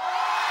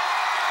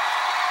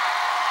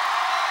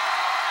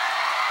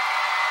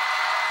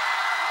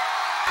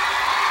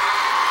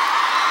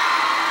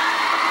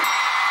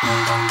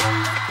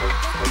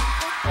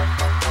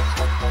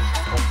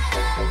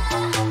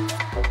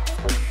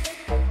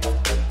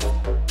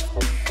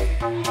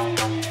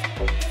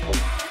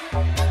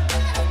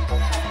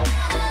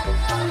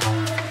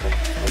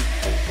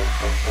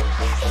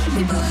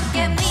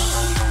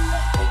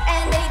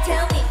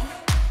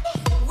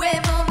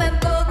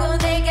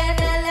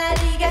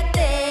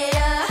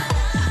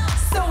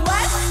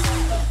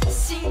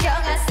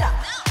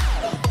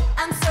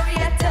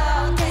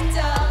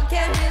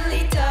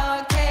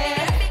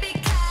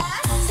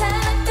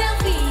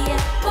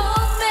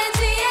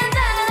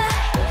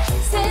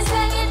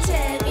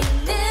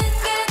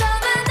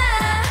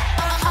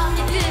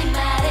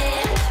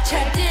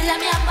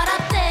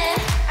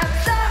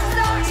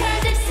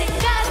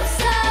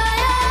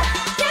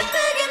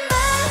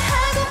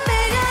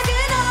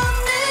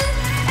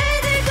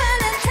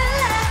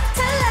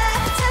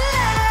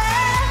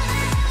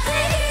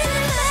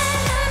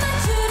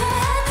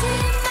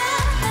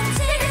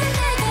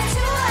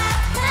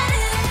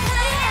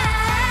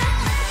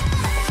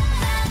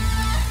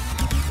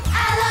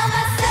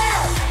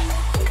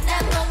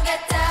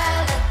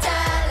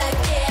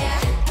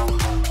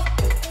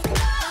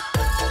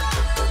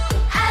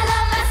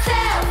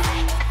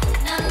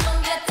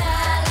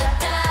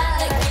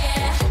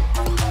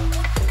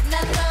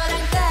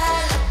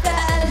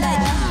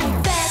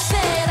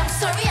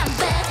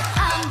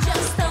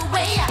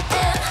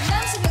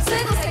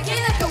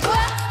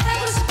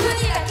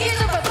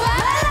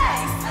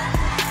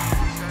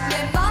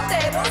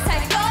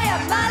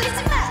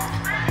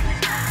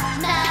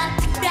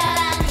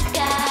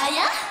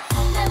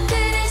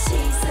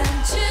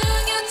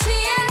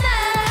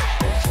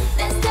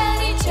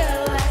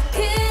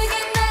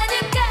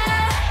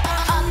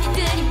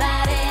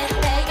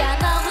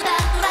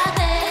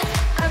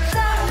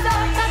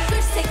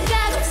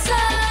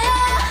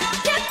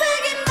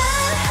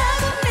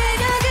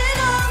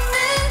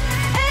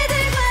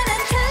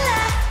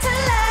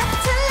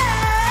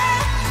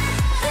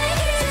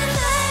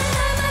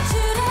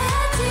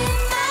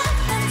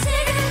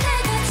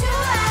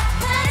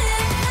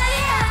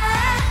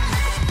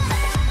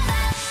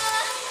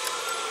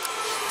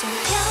 좀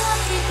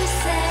편하게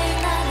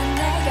say 나는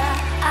내가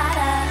알아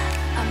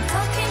I'm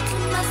talking to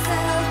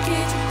myself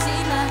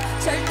기죽지마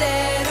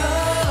절대로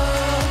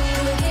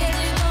고개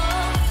들고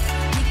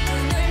네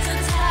꿈을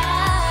쫓아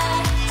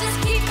Just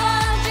keep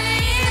on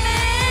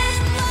dreaming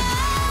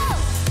Whoa.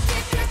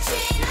 Keep your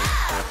chin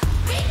up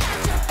We got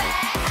your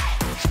back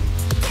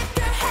Keep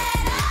your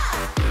head up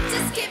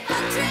Just keep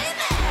on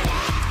dreaming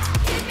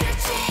Keep your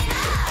chin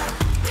up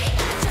We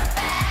got your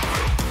back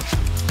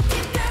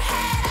Keep your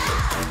head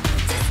up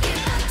Just keep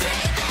on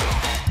dreaming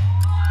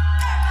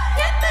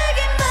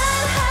예쁘게만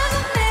하고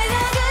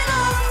매력은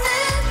없는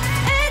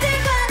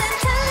애들과는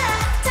달라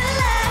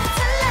달라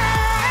달라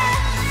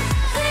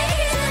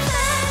얘기는 날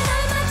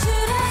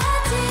맞추려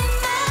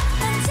하지마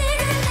난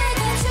지금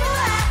내가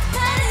좋아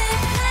다른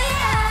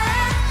거야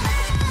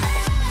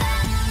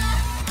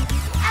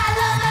I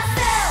love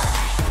myself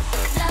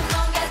난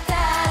뭔가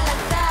달라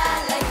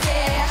달라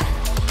yeah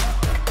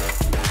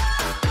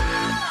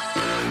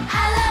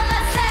I love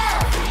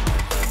myself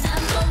난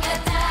뭔가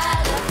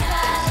달라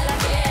달라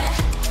yeah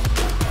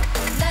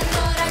난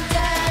너랑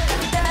달라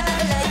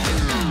달라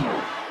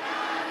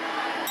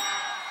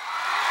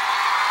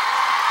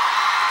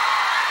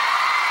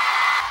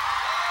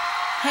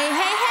Hey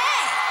hey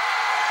hey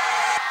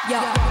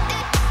Yo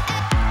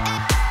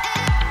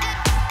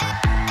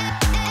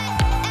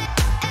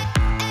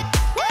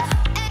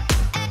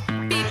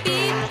Beep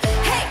beep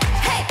Hey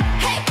hey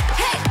hey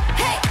hey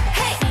hey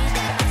hey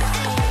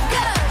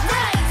Go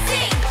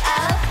rising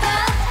up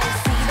I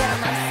see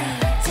them I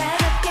see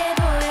차갑게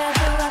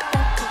보여도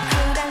어떻고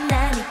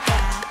불안하니까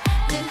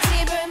눈치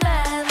볼 맘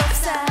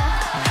없어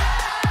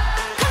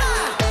Come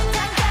on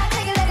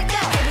당당하게 let it go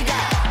Here we go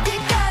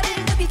길거리를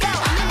누비고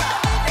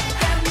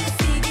백감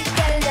뮤직이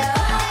깔려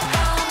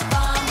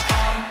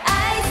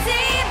I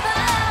see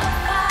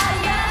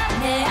fire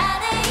내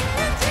안에 있는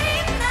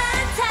dream 난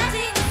자신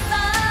있어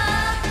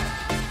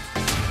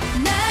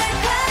날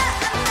봐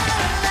I'm not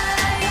a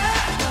liar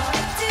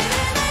너희들은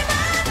날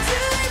맞출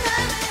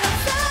맘은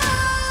없어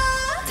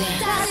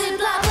다들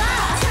blah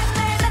blah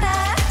장난하나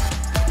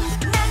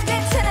난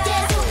괜찮아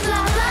계속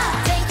blah blah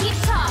They keep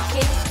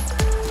talking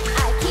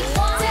I keep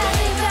walking 다들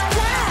blah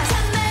blah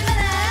장난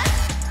많아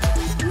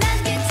난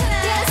괜찮아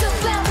계속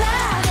blah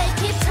blah They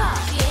keep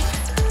talking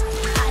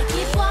I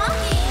keep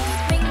walking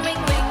Ring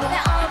ring ring 나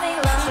all day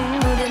long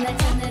모든 날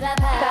찾느라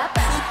바빠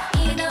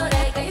이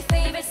노래가 your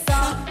favorite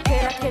song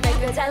그렇게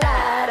달고 잘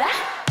알아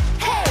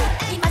Hey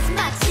이 맛은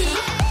마치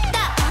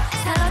딱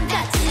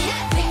사람같이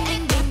Ring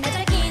ring ring 나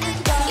즐기는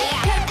거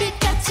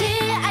별빛같이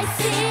I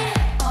see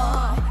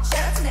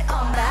shout out to 내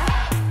엄마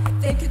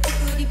Thank you to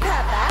우리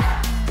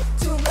파파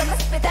좋은 것만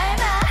습에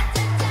닮아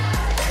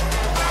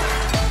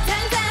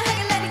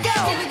당당하게 let it go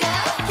Here we go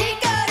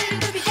길거리를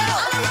누비고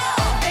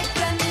백반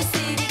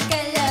뮤직이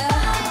깔려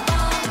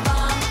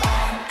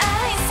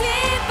I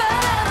see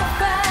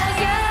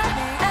fire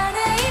안에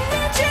있는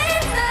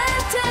dream 난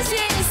자신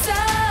있어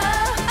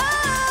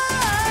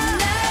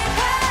날 봐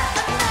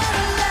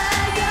I'm not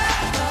a liar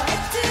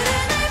너희들은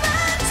날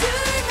맞출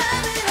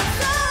맘은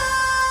없어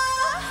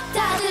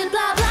다들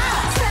blah blah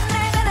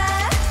장난하나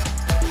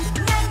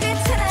난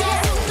괜찮아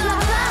계속 blah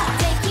blah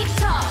They keep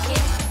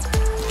talking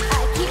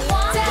I keep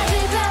walking 다들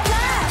blah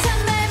blah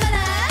장난 많아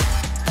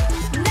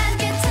난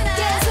괜찮아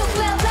계속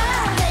blah blah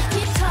They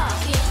keep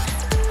talking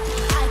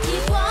I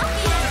keep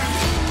walking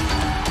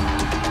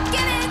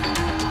Get it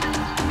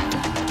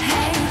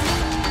Hey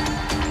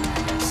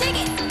Shake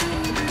it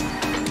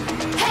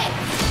Hey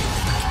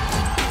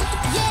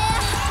Yeah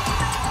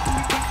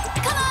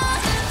Come on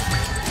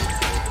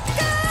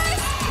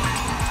Guys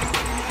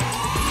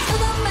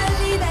너무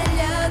멀리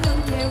달려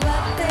Don't care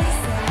what they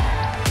say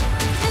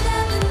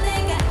하나는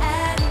내가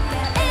아니야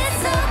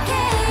It's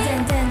okay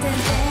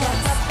댄댄댄댄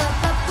Up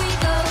up up we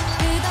go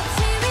끝없이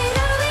위로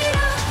위로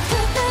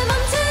절대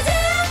멈추지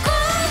않고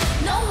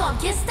No one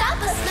can stop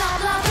us blah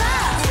blah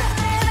blah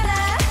장난하나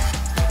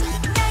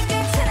난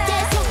괜찮아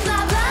계속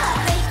blah blah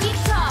They keep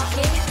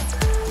talking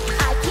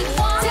I keep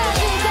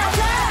walking blah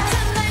blah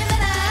장난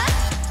많아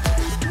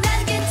난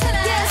괜찮아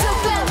계속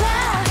blah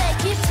blah They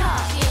keep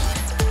talking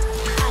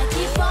I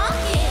keep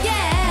walking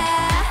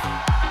yeah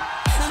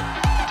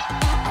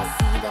I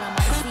see that I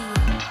might see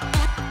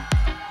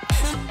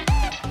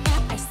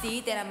I see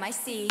that I might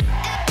see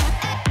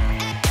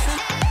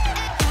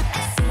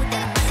I see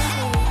that I might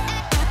see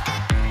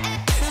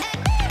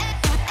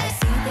I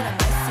see that I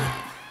might see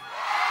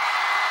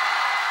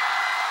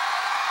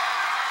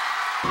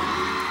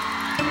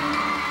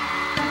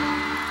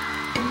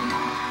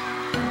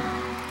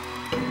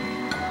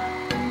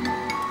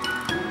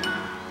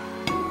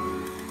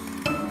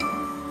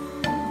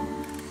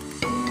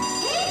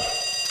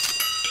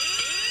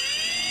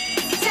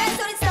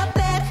잔소리 stop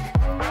it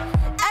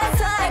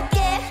알아서 할게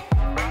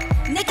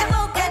내가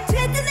뭐가 돼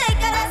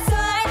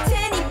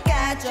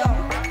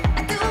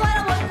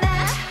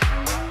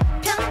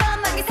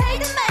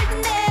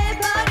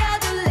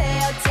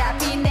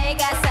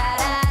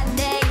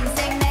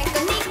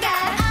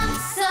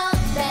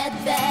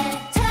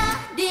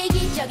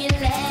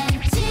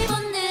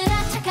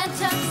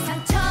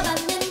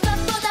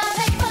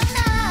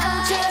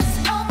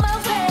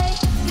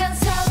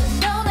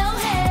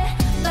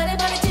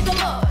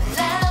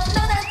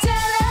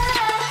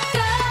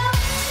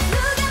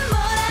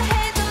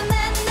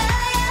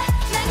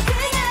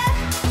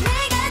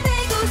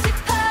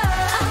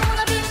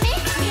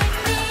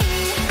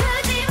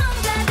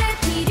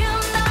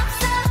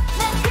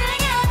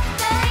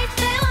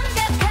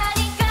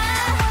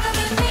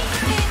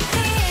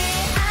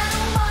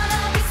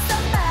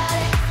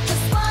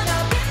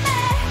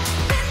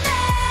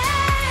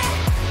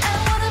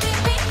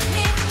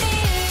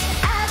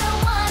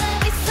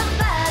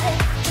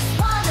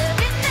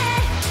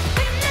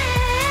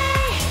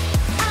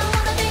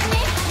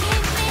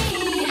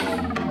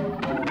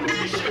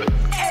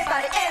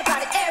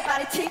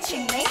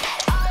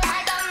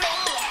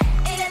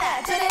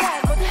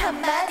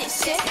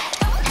한마디씩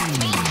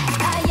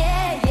아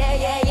yeah yeah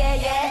yeah yeah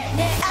yeah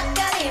내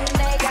앞가림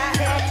내가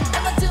해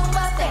I'ma do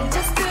my thing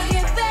just do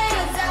your thing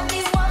I'm the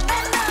one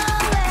and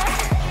only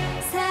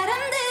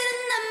사람들은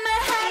난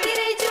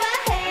말하기를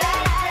좋아해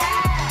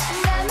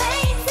남의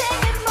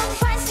인생에 뭔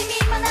관심이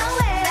많아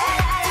왜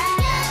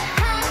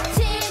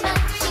하지만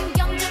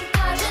신경 좀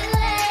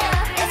꺼줄래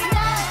It's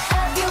none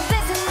of your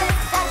business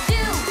I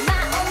do my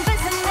own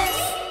business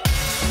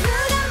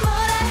누가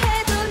뭐라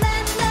해도 난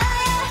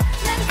나야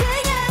난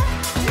그냥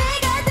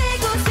내가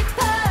되고 싶어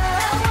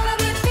I wanna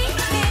be me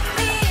me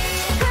me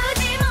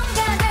굳이 뭔가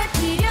될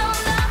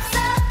필요는 없어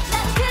난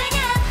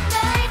그냥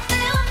나일 때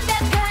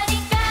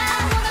완벽하니까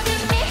I wanna be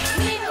me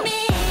me me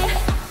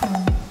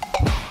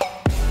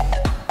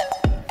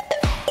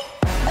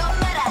No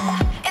matter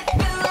if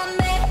you love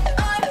me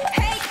or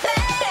hate me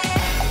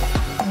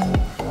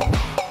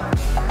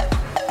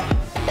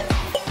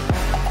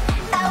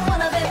I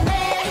wanna be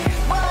me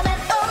one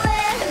and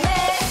only me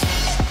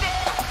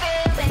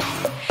feeling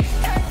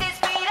turn this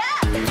beat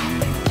up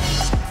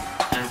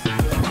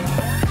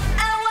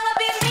I wanna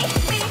be me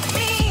me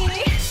me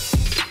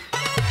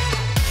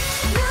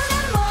누가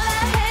뭐라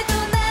해도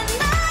난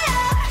나야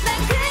난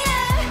그냥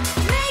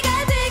내가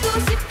되고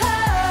싶어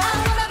I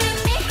wanna be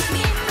me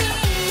me me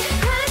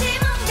굳이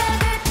뭔가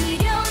될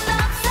필요는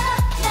없어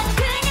난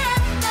그냥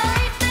너일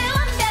때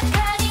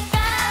완벽하니까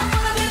I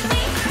wanna be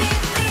me me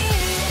me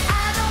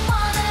I don't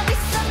wanna be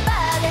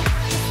somebody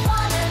just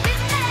wanna be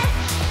me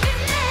be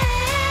me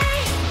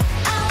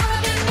I wanna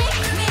be me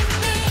me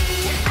me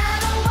I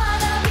don't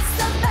wanna be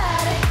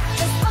somebody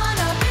just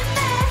wanna be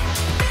me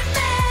be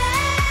me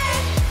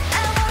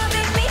I wanna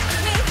be me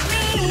me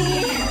me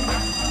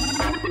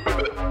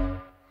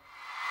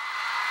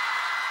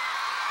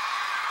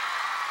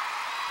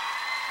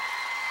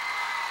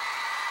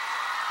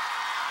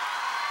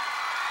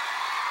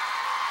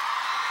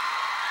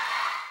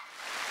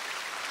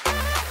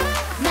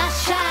나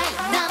shy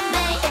나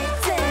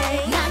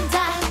made 난 다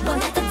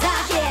원했던 다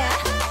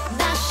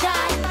나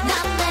shy 나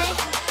made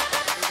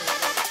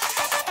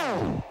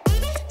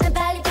난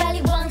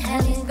빨리빨리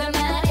원하는 걸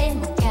말해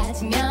못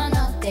가지면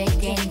어때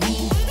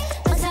괜히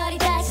망설이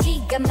다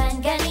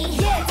시간만 가니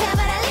다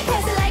말할래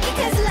cause I like it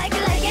cause I like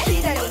it like it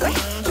기다려 왜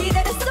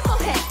기다렸어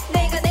뭐해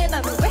내가 내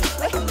맘을 왜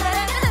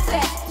말하면 안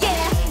돼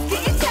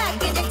그게 다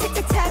그냥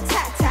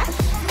탁탁탁탁탁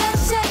Not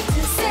shy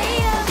to say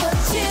I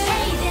want you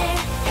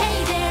Hey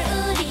there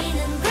우리는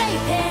great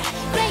pair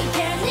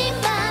네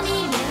맘이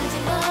뭔지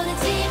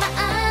모르지만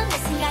내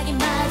생각이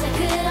맞아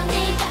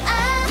그러니까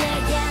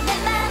내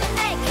맘은 내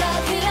거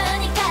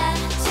그러니까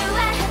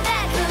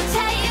좋아한다고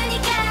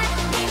자유니까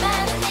네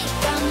맘은 네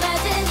거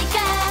맞으니까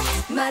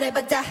말해봐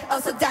다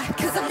어서 다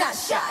cause I'm not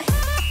shy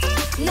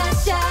Not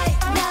shy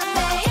not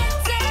made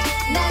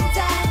난다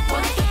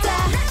원했다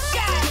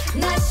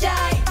Not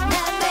shy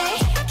not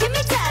made give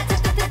me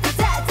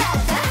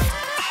다다다다다다다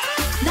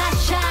Not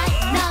shy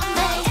not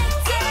made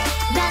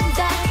난다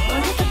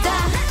원했다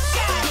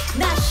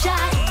Not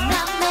shy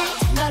not made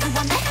너를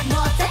원해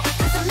뭐 어때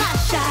cause I'm not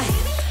shy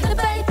너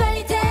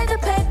빨리빨리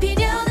대답할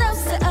필요는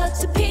없어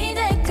어차피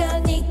내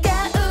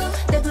거니까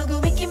내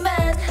보고 있기만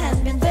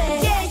하면 돼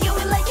Yeah you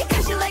will like it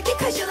cause you like it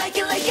cause you like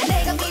it like it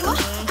내가 미워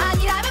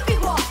아니라면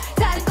비워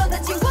다른 건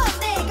다 지워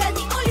내가 네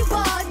only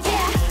one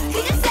Yeah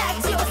그냥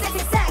싹 지워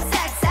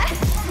싹싹싹싹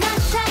Not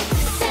shy to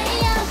say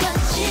I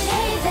want you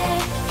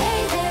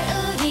Hey there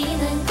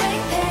우리는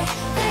great pair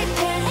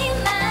네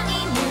맘이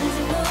뭔지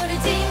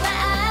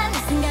모르지만 내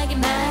생각이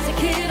맞아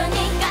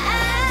그러니까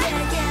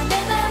내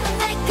맘은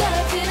내 거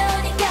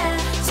그러니까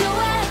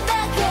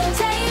좋아한다고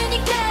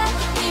자유니까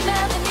네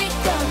맘은 네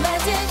거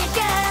맞으니까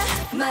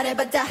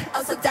말해봐 다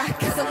어서 다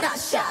cause I'm not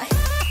shy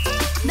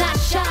Not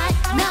shy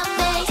not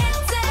made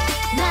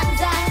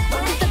난다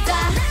원했다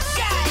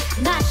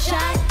Not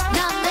shy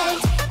not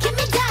made give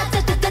me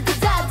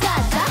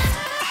다다다다다다다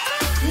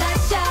Not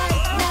shy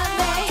not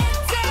made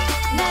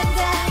난다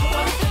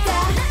원했다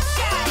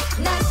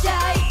Not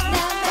shy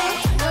not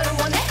made 너를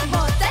원해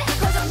뭐 어때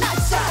cause I'm not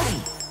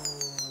shy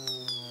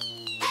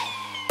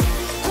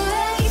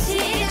후회하기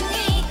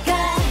싫으니까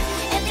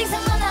엔딩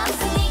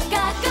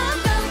상관없으니까 go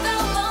go go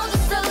모두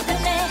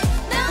쏟아내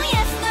No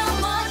yes no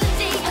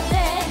뭐든지 어때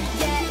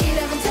Yeah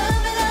이러면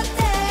처음엔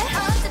어때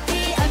어차피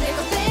안 될 거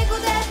빼고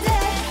다 돼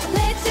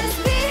Let's just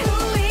be who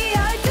we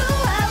are do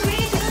what we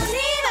do 네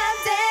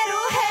맘대로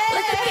해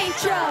Let the beat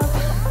drop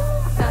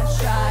Not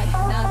shy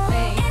not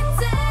made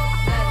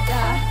난다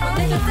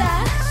원했다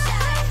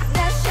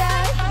Not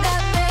shy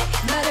not made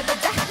말해봐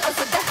다 어서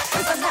다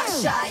cause I'm not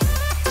shy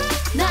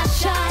Not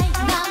shy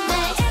not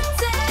made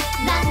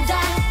난다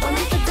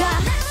원했다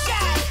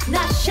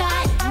Not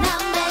shy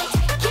not made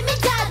give me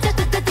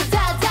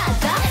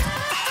다다다다다다다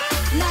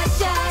Not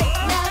shy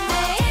not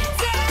made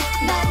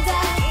난다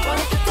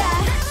원했다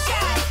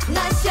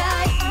Not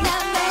shy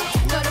not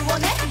made 너를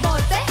원해 뭐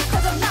어때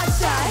cause I'm not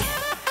shy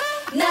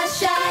Not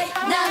shy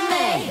not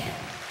made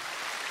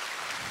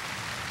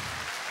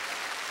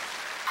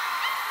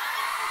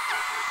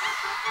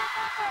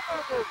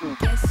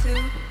Guess who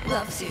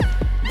loves you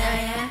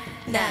나야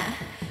나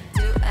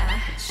Do I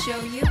show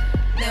you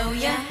no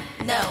yeah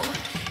no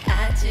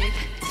아직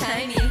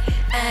타임이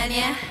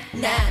아니야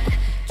난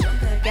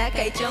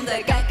좀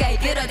더 가까이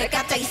그러다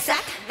갑자기 싹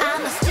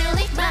I'ma steal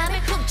네 맘을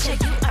훔쳐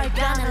You are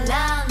gonna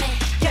love me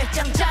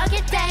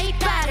결정적일 때 이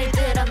발을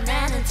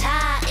드러내는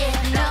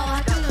타입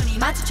너와 두 눈이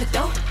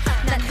마주쳐도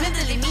난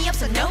흔들림이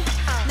없어 no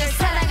널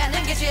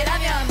사랑하는 게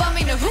죄라면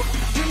범인은 who?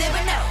 You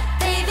never know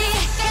Baby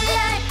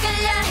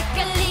헷갈려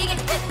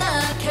헷갈리겠지 너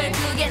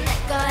결국엔 내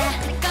거야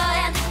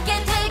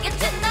내게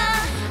되겠지 너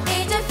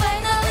이제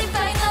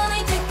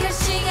finally 들킬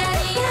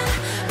시간이야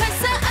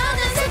벌써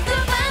어느새 또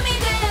밤이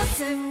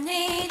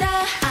되었습니다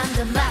I'm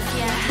the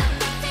Mafia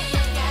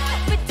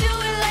We do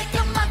it like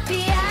a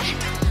Mafia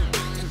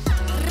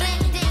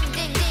Ring ding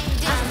ding ding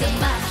ding I'm the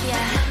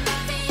Mafia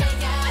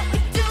We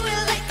do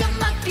it like a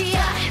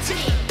Mafia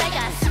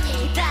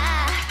준비되었습니다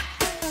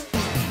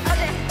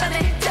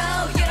어젯밤에도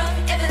you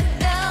don't even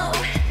know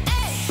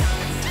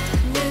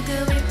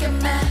누구일까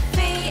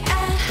Mafia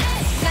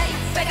날이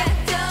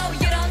밝아도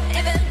you don't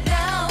even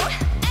know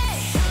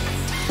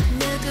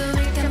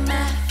누구일까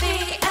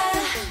Mafia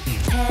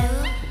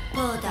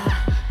배우보다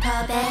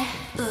더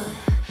배우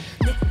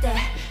늑대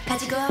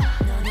가지고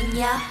노는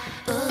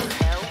여우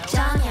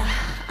전혀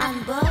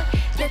안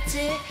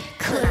보였지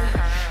cool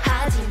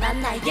하지만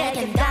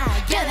나에겐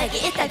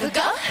발견액이 있다고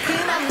go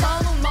그만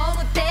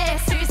머뭇대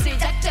슬슬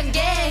작전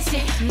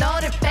개시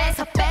너를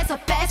뺏어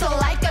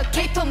like a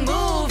K-pop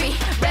movie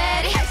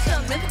Ready 할 수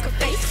없는 poker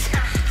face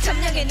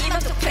점령해 네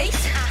맘속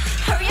place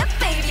Hurry up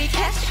baby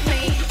catch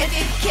me if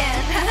you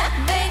can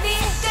Baby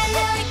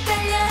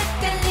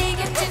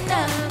헷갈리겠지 너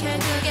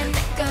결국엔 내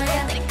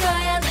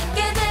거야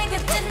내게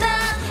되겠지 너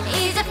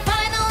이제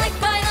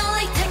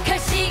finally 택할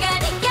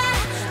시간이야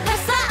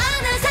벌써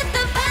어느새 또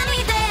밤이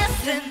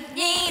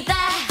되었습니다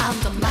I'm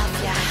the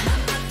Mafia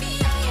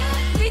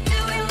We do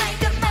it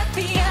like a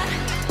Mafia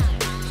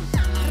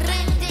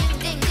Ring ding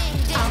ding ding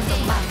ding I'm the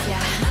Mafia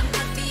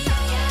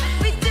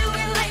We do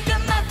it like a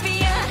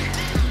Mafia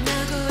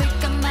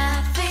누구일까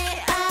Mafia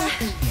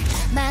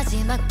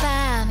마지막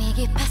밤이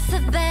깊었어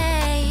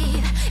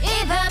babe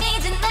이 밤이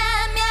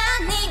지나면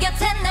네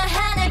곁에 날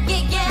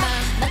하늘기게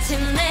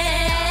마침내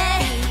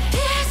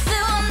피할 수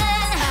없는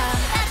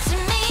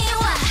아침이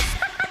와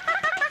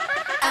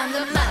I'm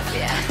the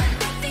Mafia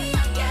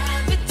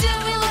We do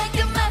it like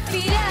a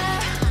Mafia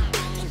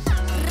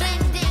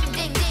Ring ding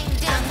ding ding ding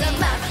I'm the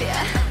Mafia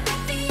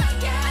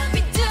We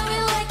do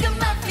it like a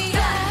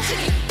Mafia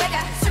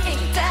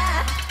준비되었습니다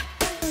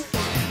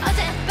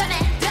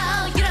어젯밤에도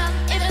you don't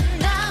even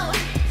know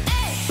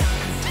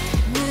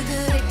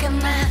누구일까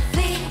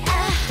Mafia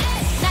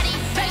날이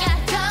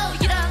밝아도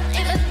you don't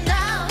even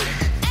know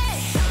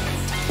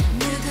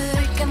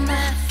누구일까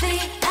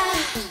Mafia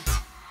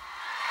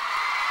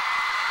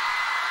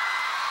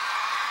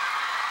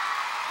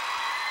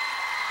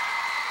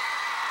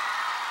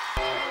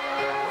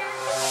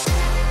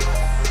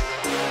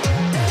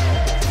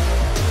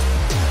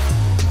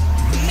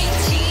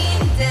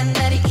미친단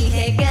말이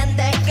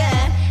이해간달까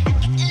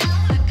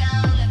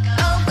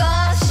Oh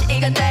gosh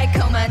이건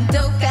달콤한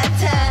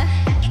똑같아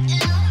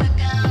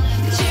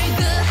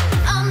출구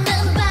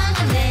없는 방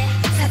안에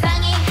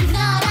사방이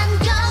너란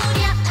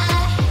거울이야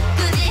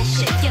굳이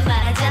쉽게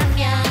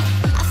말하자면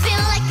I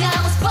feel like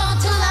I was born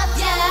to love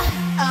ya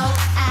Oh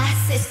I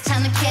see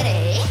스타는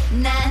캐리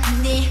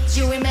난네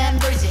주위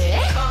멤버지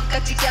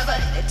깍지 잡아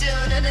내 두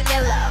눈은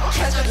yellow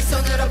켜져 네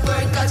손으로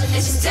불 꺼진 내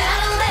심장을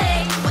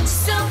lay Want you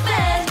so bad